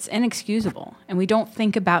it's inexcusable. And we don't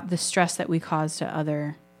think about the stress that we cause to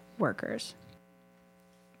other workers.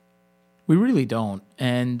 We really don't.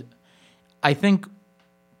 And I think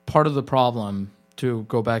part of the problem, to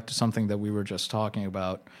go back to something that we were just talking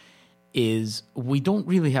about, is we don't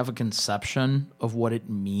really have a conception of what it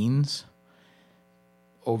means,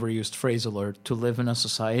 overused phrase alert, to live in a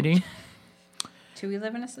society. Do we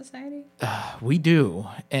live in a society? We do,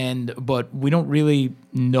 but we don't really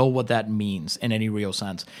know what that means in any real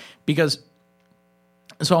sense. Because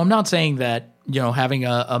So I'm not saying that, having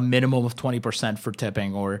a minimum of 20% for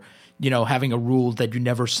tipping or, having a rule that you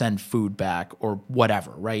never send food back or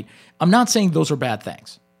whatever, right? I'm not saying those are bad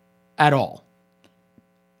things at all.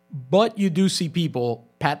 But you do see people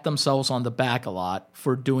pat themselves on the back a lot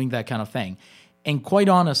for doing that kind of thing. And quite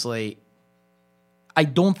honestly, I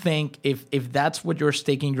don't think if that's what you're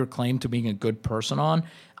staking your claim to being a good person on,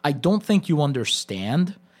 I don't think you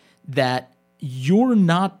understand that you're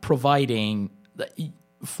not providing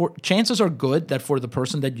chances are good that for the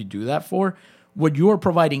person that you do that for, what you're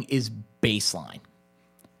providing is baseline.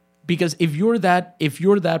 Because if you're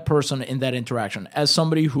that person in that interaction, as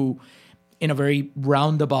somebody who in a very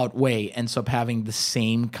roundabout way ends up having the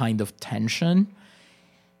same kind of tension,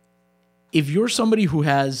 if you're somebody who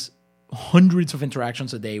has hundreds of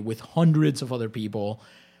interactions a day with hundreds of other people,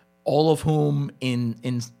 all of whom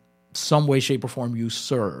in some way, shape, or form you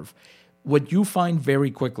serve, what you find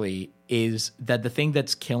very quickly is that the thing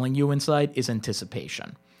that's killing you inside is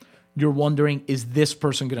anticipation. You're wondering, is this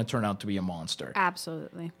person going to turn out to be a monster?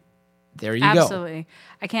 Absolutely. There you go. Absolutely.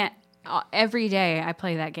 I can't. Every day I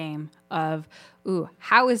play that game of,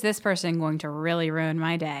 how is this person going to really ruin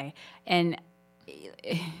my day? And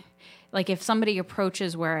like if somebody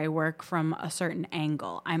approaches where I work from a certain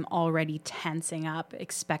angle, I'm already tensing up,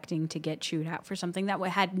 expecting to get chewed out for something that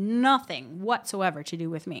had nothing whatsoever to do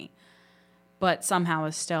with me, but somehow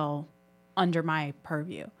is still under my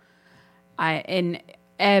purview. And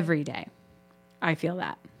every day I feel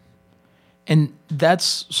that. And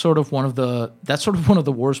that's sort of one of the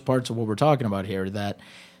worst parts of what we're talking about here.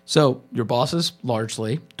 So your bosses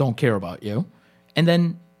largely don't care about you, and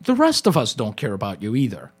then the rest of us don't care about you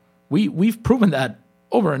either. We've proven that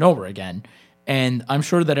over and over again, and I'm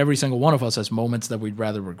sure that every single one of us has moments that we'd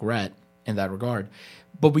rather regret in that regard.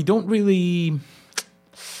 But we don't really.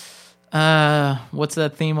 What's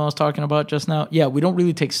that theme I was talking about just now? Yeah, we don't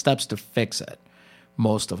really take steps to fix it.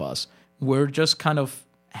 Most of us, we're just kind of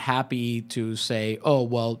happy to say, oh,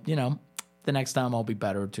 well, the next time I'll be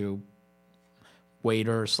better to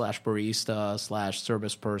waiter / barista /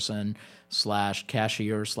 service person /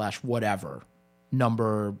 cashier / whatever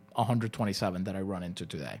number 127 that I run into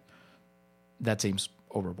today. That seems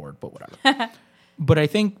overboard, but whatever. But I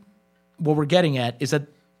think what we're getting at is that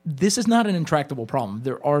this is not an intractable problem.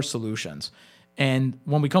 There are solutions. And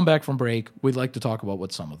when we come back from break, we'd like to talk about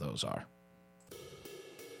what some of those are.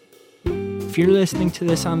 If you're listening to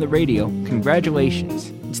this on the radio,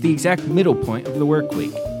 congratulations. It's the exact middle point of the work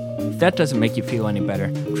week. If that doesn't make you feel any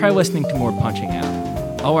better, try listening to more Punching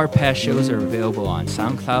Out. All our past shows are available on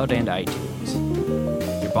SoundCloud and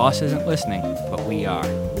iTunes. Your boss isn't listening, but we are.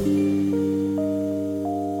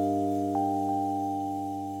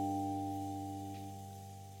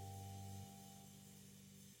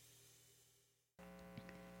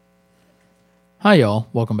 Hi, y'all.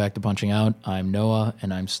 Welcome back to Punching Out. I'm Noah,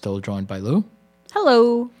 and I'm still joined by Lou.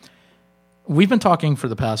 Hello. We've been talking for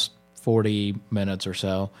the past 40 minutes or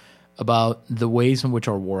so about the ways in which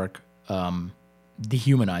our work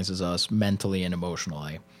dehumanizes us mentally and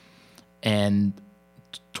emotionally. And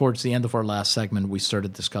towards the end of our last segment, we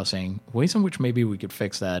started discussing ways in which maybe we could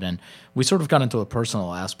fix that. And we sort of got into a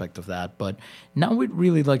personal aspect of that. But now we'd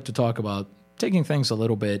really like to talk about taking things a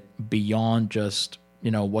little bit beyond just,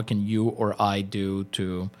 what can you or I do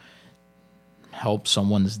to help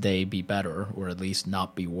someone's day be better, or at least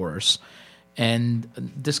not be worse, and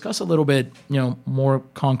discuss a little bit, more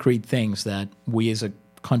concrete things that we as a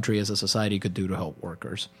country, as a society, could do to help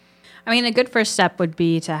workers. I mean, a good first step would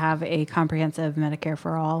be to have a comprehensive Medicare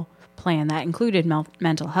for All plan that included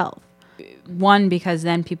mental health. One, because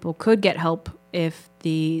then people could get help if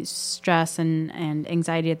the stress and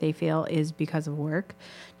anxiety that they feel is because of work.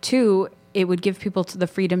 Two, it would give people the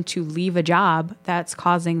freedom to leave a job that's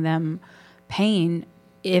causing them pain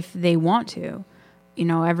if they want to.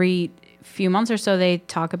 Every few months or so, they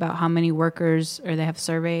talk about how many workers, or they have a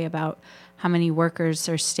survey about how many workers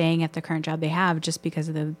are staying at the current job they have just because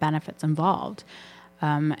of the benefits involved.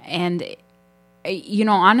 And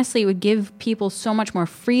honestly, it would give people so much more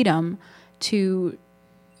freedom to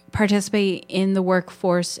participate in the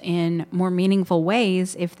workforce in more meaningful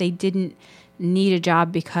ways if they didn't need a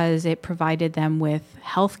job because it provided them with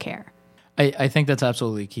health care. I think that's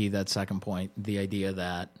absolutely key, that second point, the idea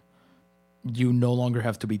that you no longer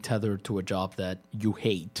have to be tethered to a job that you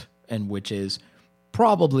hate and which is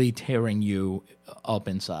probably tearing you up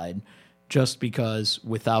inside, just because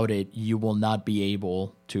without it, you will not be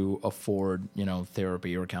able to afford,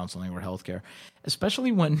 therapy or counseling or healthcare,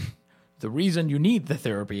 especially when the reason you need the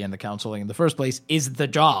therapy and the counseling in the first place is the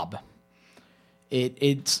job.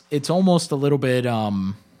 It's almost a little bit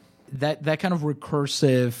that kind of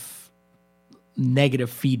recursive negative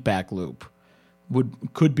feedback loop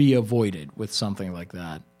could be avoided with something like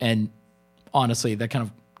that. And honestly, that kind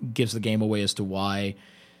of gives the game away as to why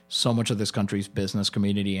so much of this country's business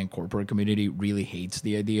community and corporate community really hates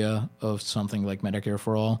the idea of something like Medicare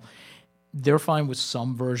for All. They're fine with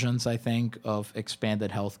some versions, I think, of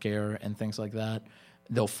expanded healthcare and things like that.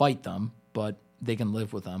 They'll fight them, but they can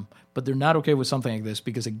live with them. But they're not okay with something like this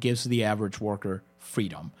because it gives the average worker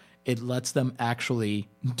freedom. It lets them actually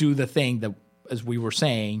do the thing that, as we were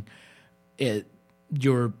saying,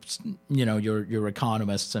 your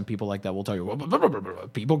economists and people like that will tell you, well,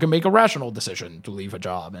 people can make a rational decision to leave a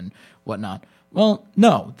job and whatnot. Well,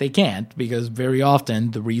 no, they can't, because very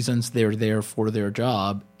often the reasons they're there for their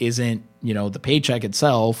job isn't, the paycheck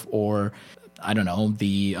itself or, I don't know,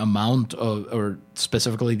 the amount of, or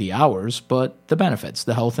specifically the hours, but the benefits,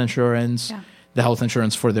 the health insurance, the health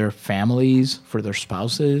insurance for their families, for their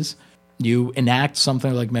spouses. You enact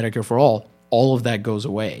something like Medicare for all of that goes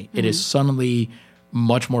away. Mm-hmm. It is suddenly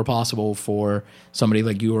much more possible for somebody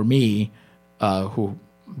like you or me, who,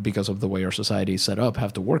 because of the way our society is set up,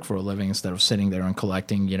 have to work for a living instead of sitting there and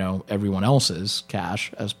collecting, everyone else's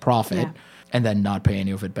cash as profit and then not pay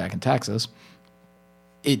any of it back in taxes.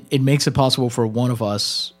 It makes it possible for one of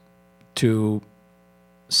us to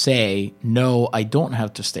say, no, I don't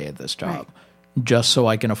have to stay at this job just so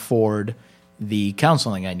I can afford the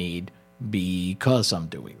counseling I need because I'm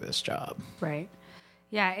doing this job. Right.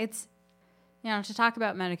 Yeah, it's, to talk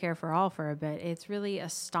about Medicare for All for a bit, it's really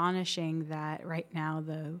astonishing that right now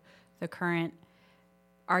the current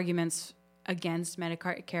arguments against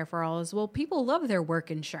Medicare for All is, well, people love their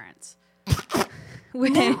work insurance.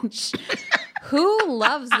 Which, who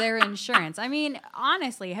loves their insurance? I mean,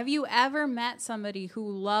 honestly, have you ever met somebody who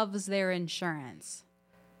loves their insurance?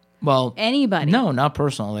 Well, anybody? No, not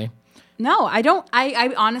personally. No, I don't.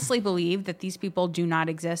 I honestly believe that these people do not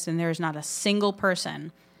exist, and there's not a single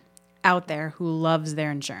person out there who loves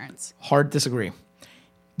their insurance. Hard disagree.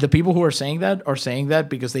 The people who are saying that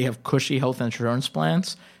because they have cushy health insurance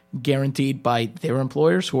plans guaranteed by their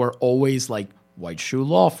employers, who are always like white shoe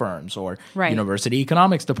law firms or university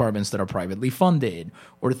economics departments that are privately funded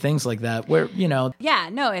or things like that where, Yeah,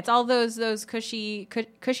 no, it's all those cushy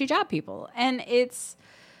job people. And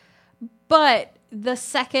but the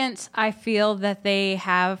second I feel that they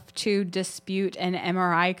have to dispute an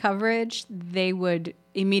MRI coverage, they would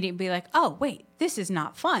immediately be like, oh, wait, this is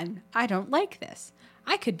not fun. I don't like this.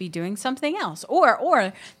 I could be doing something else.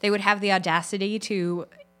 Or they would have the audacity to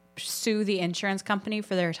sue the insurance company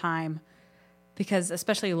for their time. Because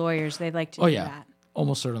especially lawyers, they like to do that.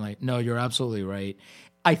 Almost certainly. No, you're absolutely right.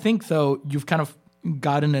 I think, though, you've kind of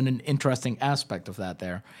gotten an interesting aspect of that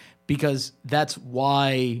there, because that's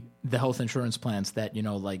why the health insurance plans that,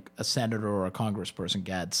 like a senator or a congressperson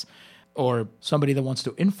gets, or somebody that wants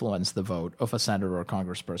to influence the vote of a senator or a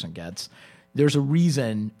congressperson gets, there's a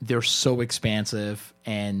reason they're so expansive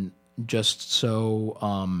and just so...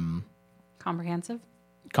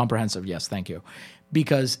 Comprehensive, yes, thank you.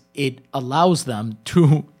 Because it allows them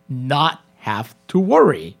to not have to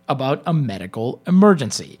worry about a medical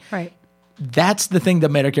emergency. Right. That's the thing that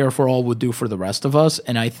Medicare for All would do for the rest of us.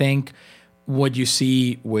 And I think what you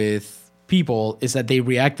see with people is that they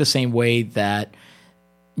react the same way that,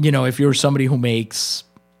 if you're somebody who makes,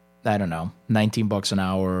 I don't know, $19 an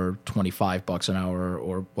hour, $25 an hour,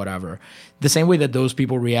 or whatever, the same way that those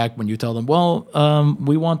people react when you tell them, well,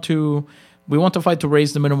 we want to fight to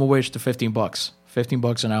raise the minimum wage to $15.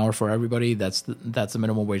 $15 an hour for everybody. That's the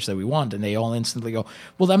minimum wage that we want. And they all instantly go,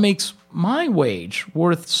 well, that makes my wage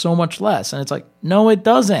worth so much less. And it's like, no, it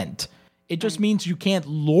doesn't. It just means you can't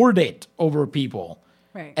lord it over people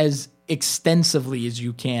as extensively as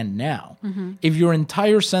you can now. Mm-hmm. If your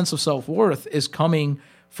entire sense of self-worth is coming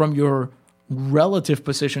from your relative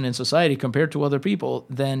position in society compared to other people,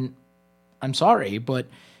 then I'm sorry, but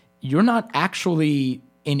you're not actually,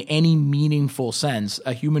 in any meaningful sense,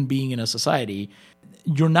 a human being in a society.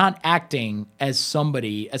 You're not acting as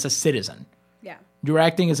somebody, as a citizen. Yeah. You're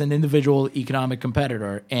acting as an individual economic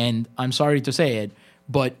competitor, and I'm sorry to say it,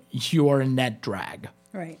 but you are a net drag.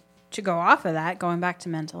 Right. To go off of that, going back to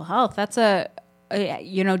mental health, that's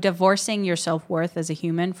divorcing your self-worth as a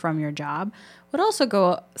human from your job would also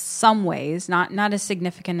go some ways, not as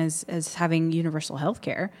significant as having universal health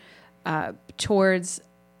care, towards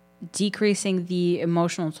decreasing the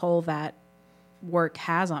emotional toll that work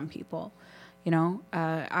has on people.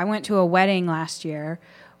 I went to a wedding last year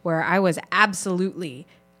where I was absolutely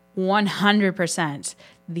 100%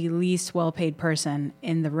 the least well-paid person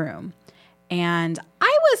in the room. And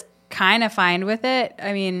I was kind of fine with it.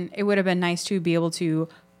 I mean, it would have been nice to be able to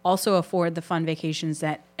also afford the fun vacations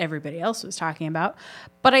that everybody else was talking about.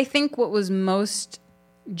 But I think what was most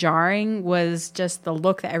jarring was just the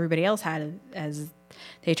look that everybody else had as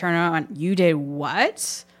they turn around. You did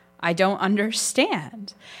what? I don't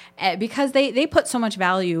understand. Because they put so much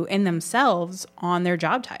value in themselves on their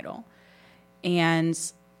job title. And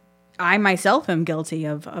I myself am guilty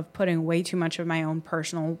of putting way too much of my own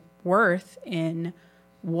personal worth in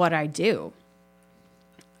what I do.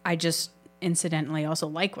 I just incidentally also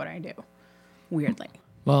like what I do, weirdly.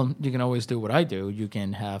 Well, you can always do what I do. You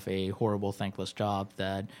can have a horrible, thankless job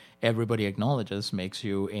that everybody acknowledges makes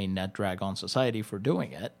you a net drag on society for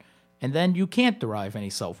doing it, and then you can't derive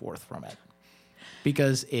any self-worth from it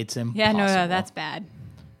because it's impossible. Yeah, no, that's bad.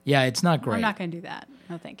 Yeah, it's not great. I'm not going to do that.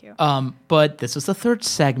 No, thank you. But this is the third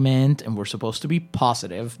segment, and we're supposed to be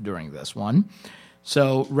positive during this one.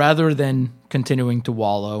 So rather than continuing to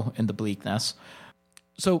wallow in the bleakness,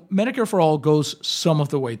 so Medicare for All goes some of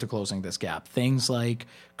the way to closing this gap. Things like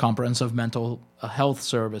comprehensive mental health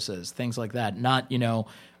services, things like that. Not,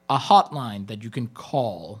 a hotline that you can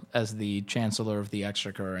call, as the Chancellor of the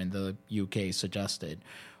Exchequer in the UK suggested.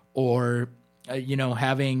 Or,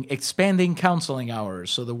 having expanding counseling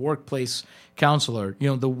hours. So the workplace counselor,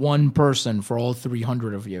 the one person for all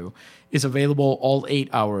 300 of you, is available all 8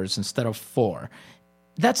 hours instead of 4.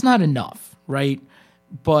 That's not enough, right?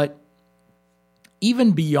 But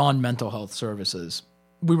even beyond mental health services,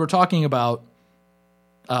 we were talking about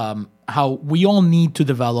how we all need to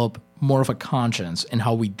develop more of a conscience in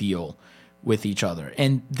how we deal with each other.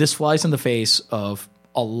 And this flies in the face of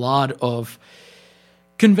a lot of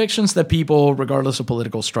convictions that people, regardless of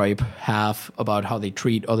political stripe, have about how they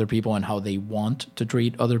treat other people and how they want to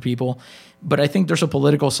treat other people. But I think there's a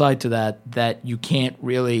political side to that you can't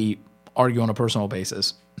really argue on a personal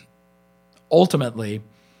basis. Ultimately,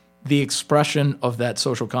 the expression of that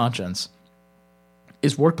social conscience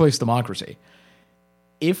is workplace democracy.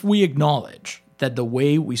 If we acknowledge that the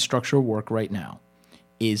way we structure work right now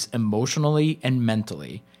is emotionally and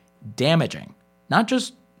mentally damaging, not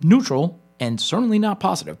just neutral and certainly not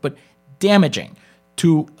positive, but damaging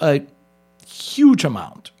to a huge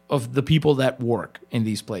amount of the people that work in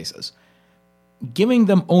these places, giving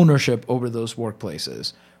them ownership over those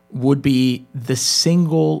workplaces would be the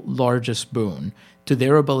single largest boon to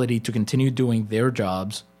their ability to continue doing their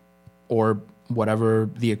jobs, or whatever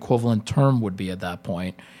the equivalent term would be at that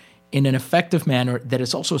point, in an effective manner that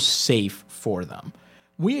is also safe for them.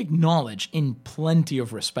 We acknowledge in plenty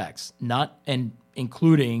of respects,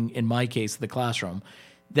 including, in my case, the classroom,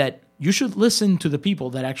 that you should listen to the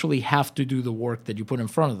people that actually have to do the work that you put in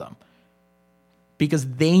front of them, because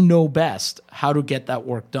they know best how to get that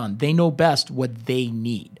work done. They know best what they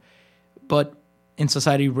need. But in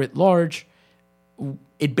society writ large,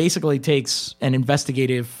 it basically takes an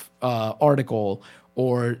investigative article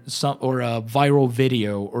or a viral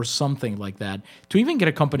video or something like that to even get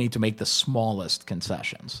a company to make the smallest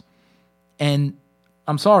concessions. And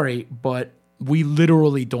I'm sorry, but we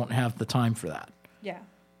literally don't have the time for that. Yeah.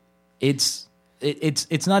 It's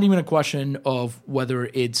not even a question of whether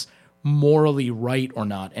it's morally right or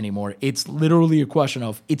not anymore. It's literally a question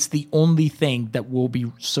of it's the only thing that will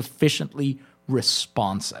be sufficiently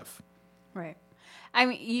responsive. Right. I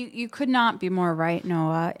mean, you could not be more right,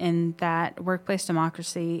 Noah, in that workplace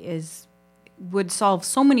democracy would solve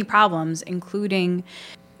so many problems, including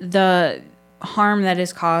the harm that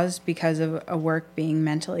is caused because of a work being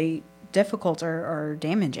mentally difficult or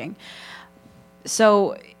damaging.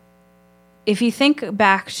 So if you think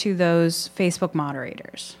back to those Facebook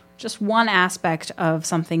moderators, just one aspect of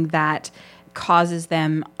something that causes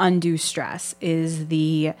them undue stress is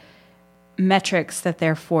the metrics that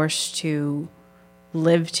they're forced to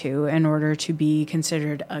live to in order to be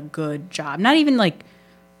considered a good job. Not even like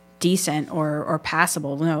decent or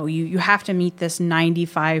passable. No, you have to meet this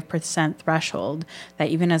 95% threshold that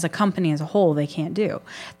even as a company as a whole, they can't do.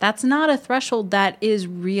 That's not a threshold that is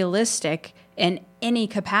realistic in any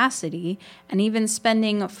capacity. And even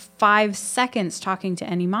spending 5 seconds talking to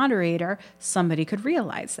any moderator, somebody could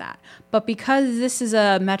realize that. But because this is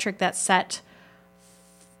a metric that's set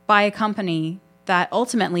by a company that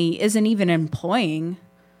ultimately isn't even employing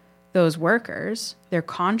those workers, they're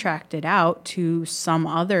contracted out to some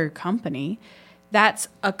other company, that's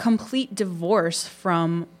a complete divorce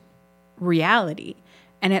from reality.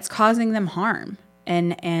 And it's causing them harm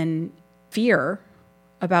and fear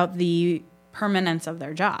about the permanence of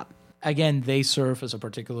their job. Again, they serve as a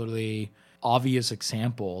particularly obvious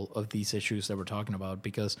example of these issues that we're talking about,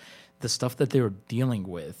 because the stuff that they're dealing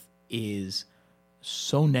with is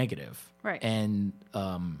so negative, right, and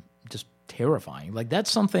just terrifying. Like,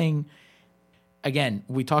 that's something again,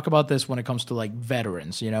 we talk about this when it comes to like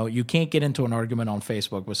veterans. You know, you can't get into an argument on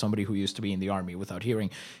Facebook with somebody who used to be in the Army without hearing,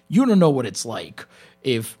 you don't know what it's like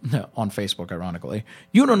on Facebook, ironically,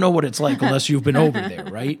 you don't know what it's like unless you've been over there,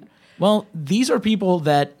 right? Well, these are people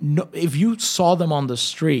that if you saw them on the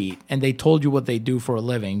street and they told you what they do for a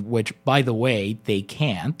living, which, by the way, they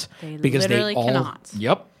can't. Because they all cannot.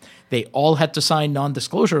 Yep. They all had to sign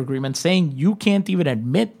non-disclosure agreements saying you can't even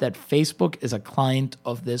admit that Facebook is a client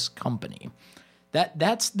of this company.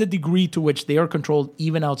 That's the degree to which they are controlled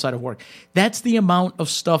even outside of work. That's the amount of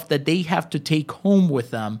stuff that they have to take home with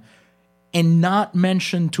them and not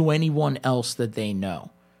mention to anyone else that they know.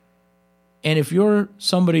 And if you're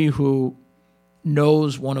somebody who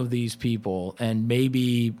knows one of these people and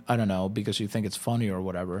maybe, I don't know, because you think it's funny or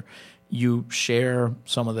whatever, you share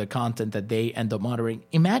some of the content that they end up moderating,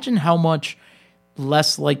 imagine how much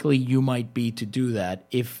less likely you might be to do that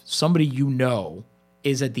if somebody you know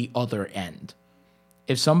is at the other end.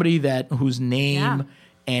 If somebody whose name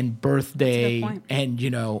and birthday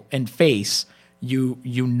and, and face you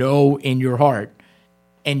know in your heart,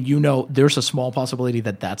 and there's a small possibility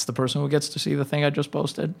that that's the person who gets to see the thing I just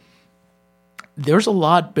posted. There's a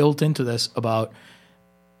lot built into this about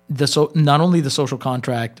not only the social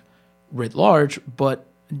contract writ large, but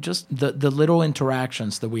just the little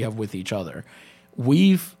interactions that we have with each other.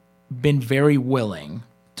 We've been very willing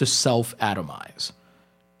to self-atomize.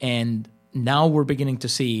 And now we're beginning to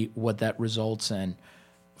see what that results in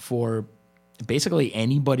for basically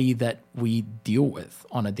anybody that we deal with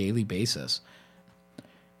on a daily basis.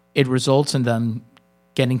 It results in them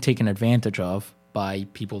getting taken advantage of by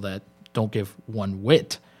people that don't give one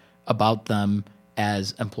whit about them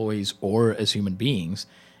as employees or as human beings.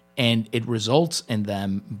 And it results in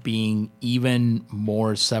them being even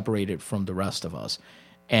more separated from the rest of us.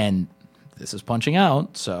 And this is punching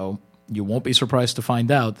out, so you won't be surprised to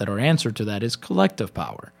find out that our answer to that is collective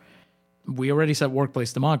power. We already said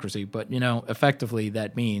workplace democracy, but, effectively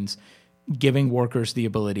that means giving workers the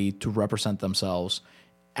ability to represent themselves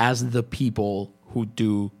as the people who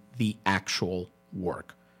do the actual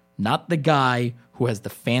work. Not the guy who has the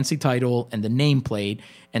fancy title and the nameplate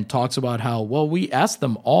and talks about how, well, we asked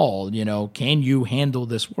them all, can you handle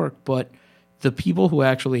this work? But the people who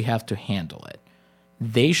actually have to handle it,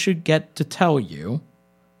 they should get to tell you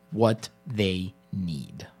what they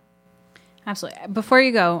need. Absolutely. Before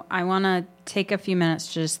you go, I want to take a few minutes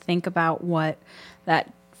to just think about what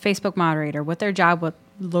that Facebook moderator, what their job would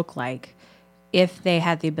look like if they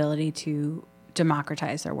had the ability to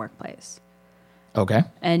democratize their workplace. Okay.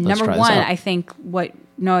 And number one, I think what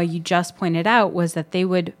Noah, you just pointed out was that they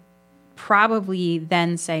would probably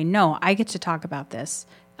then say, no, I get to talk about this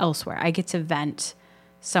elsewhere. I get to vent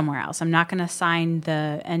somewhere else. I'm not going to sign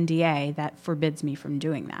the NDA that forbids me from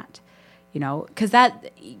doing that. Because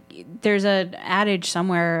there's an adage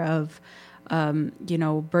somewhere of,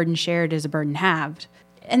 burden shared is a burden halved.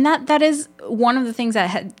 And that is one of the things that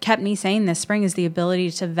had kept me sane this spring is the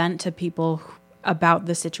ability to vent to people about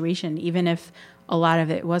the situation, even if a lot of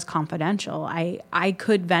it was confidential. I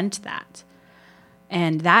could vent that.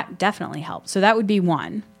 And that definitely helped. So that would be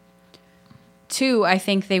one. Two, I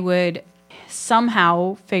think they would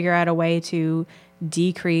somehow figure out a way to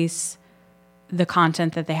decrease the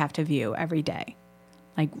content that they have to view every day.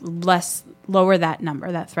 Like lower that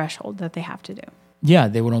number, that threshold that they have to do. Yeah,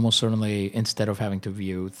 they would almost certainly, instead of having to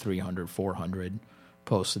view 300, 400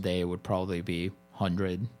 posts a day, it would probably be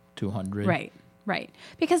 100, 200. Right.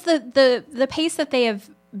 Because the pace that they have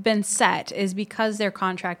been set is because they're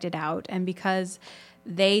contracted out and because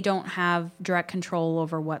they don't have direct control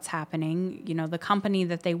over what's happening. The company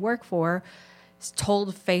that they work for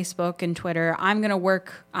told Facebook and Twitter, I'm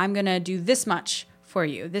going to do this much for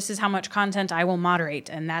you. This is how much content I will moderate,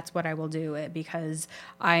 and that's what I will do because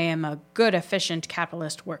I am a good, efficient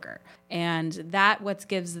capitalist worker. And that's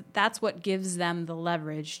what gives them the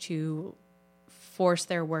leverage to force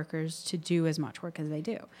their workers to do as much work as they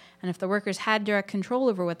do. And if the workers had direct control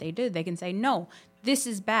over what they did, they can say, no, this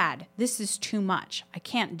is bad. This is too much. I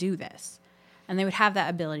can't do this. And they would have that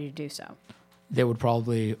ability to do so. They would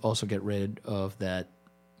probably also get rid of that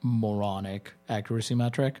moronic accuracy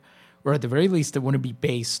metric, or at the very least, it wouldn't be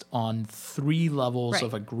based on 3 levels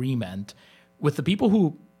of agreement with the people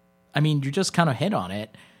who, you just kind of hit on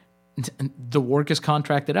it. The work is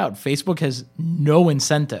contracted out. Facebook has no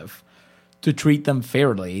incentive to treat them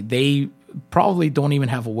fairly. They probably don't even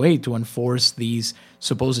have a way to enforce these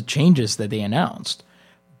supposed changes that they announced.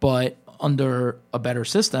 But under a better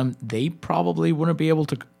system, they probably wouldn't be able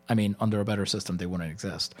to. Under a better system, they wouldn't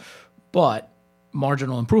exist. But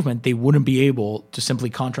marginal improvement, they wouldn't be able to simply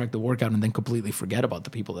contract the work out and then completely forget about the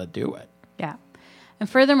people that do it. Yeah. And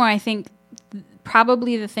furthermore, I think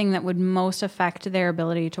probably the thing that would most affect their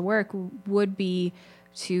ability to work would be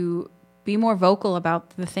to be more vocal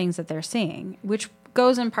about the things that they're seeing, which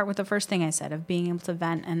goes in part with the first thing I said of being able to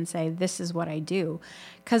vent and say, this is what I do.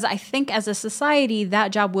 Because I think as a society,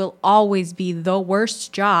 that job will always be the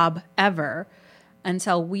worst job ever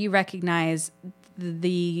until we recognize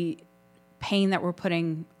the pain that we're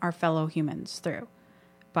putting our fellow humans through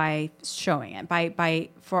by showing it, by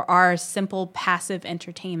for our simple passive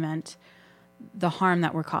entertainment, the harm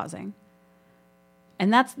that we're causing.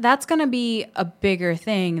 And that's going to be a bigger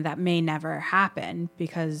thing that may never happen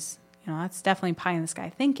because, that's definitely pie in the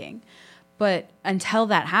sky thinking. But until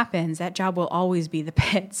that happens, that job will always be the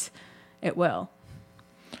pits. It will.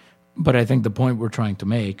 But I think the point we're trying to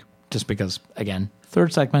make, just because, again,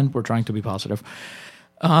 third segment, we're trying to be positive,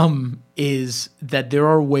 is that there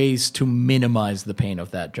are ways to minimize the pain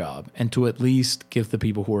of that job and to at least give the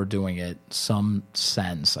people who are doing it some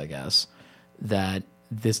sense, I guess, that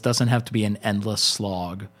this doesn't have to be an endless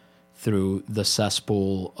slog through the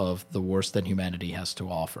cesspool of the worst that humanity has to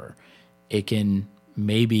offer. It can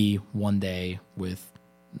maybe one day, with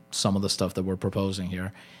some of the stuff that we're proposing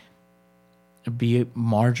here, be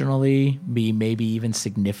maybe even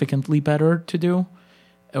significantly better to do,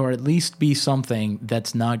 or at least be something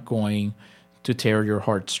that's not going to tear your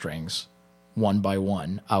heartstrings one by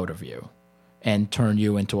one out of you and turn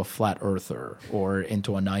you into a flat earther or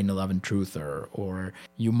into a 9/11 truther, or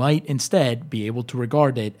you might instead be able to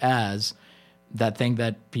regard it as that thing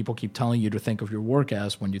that people keep telling you to think of your work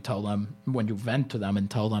as when you vent to them and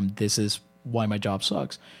tell them this is why my job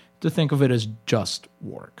sucks, to think of it as just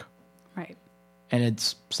work. Right. And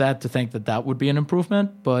it's sad to think that would be an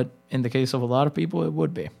improvement, but in the case of a lot of people, it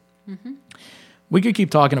would be. Mm-hmm. We could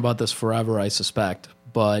keep talking about this forever, I suspect,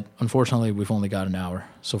 but unfortunately, we've only got an hour.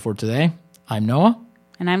 So for today, I'm Noah.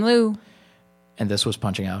 And I'm Lou. And this was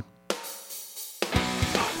Punching Out.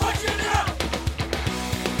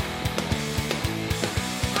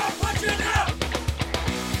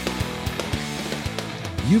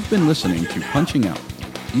 You've been listening to Punching Out.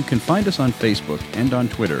 You can find us on Facebook and on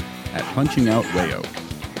Twitter at PunchingOutWayo.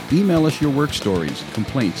 Email us your work stories,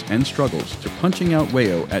 complaints, and struggles to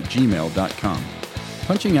punchingoutwayo@gmail.com.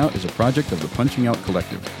 Punching Out is a project of the Punching Out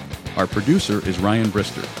Collective. Our producer is Ryan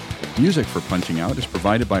Brister. Music for Punching Out is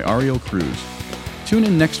provided by Ariel Cruz. Tune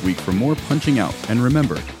in next week for more Punching Out, and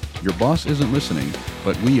remember, your boss isn't listening,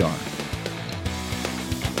 but we are.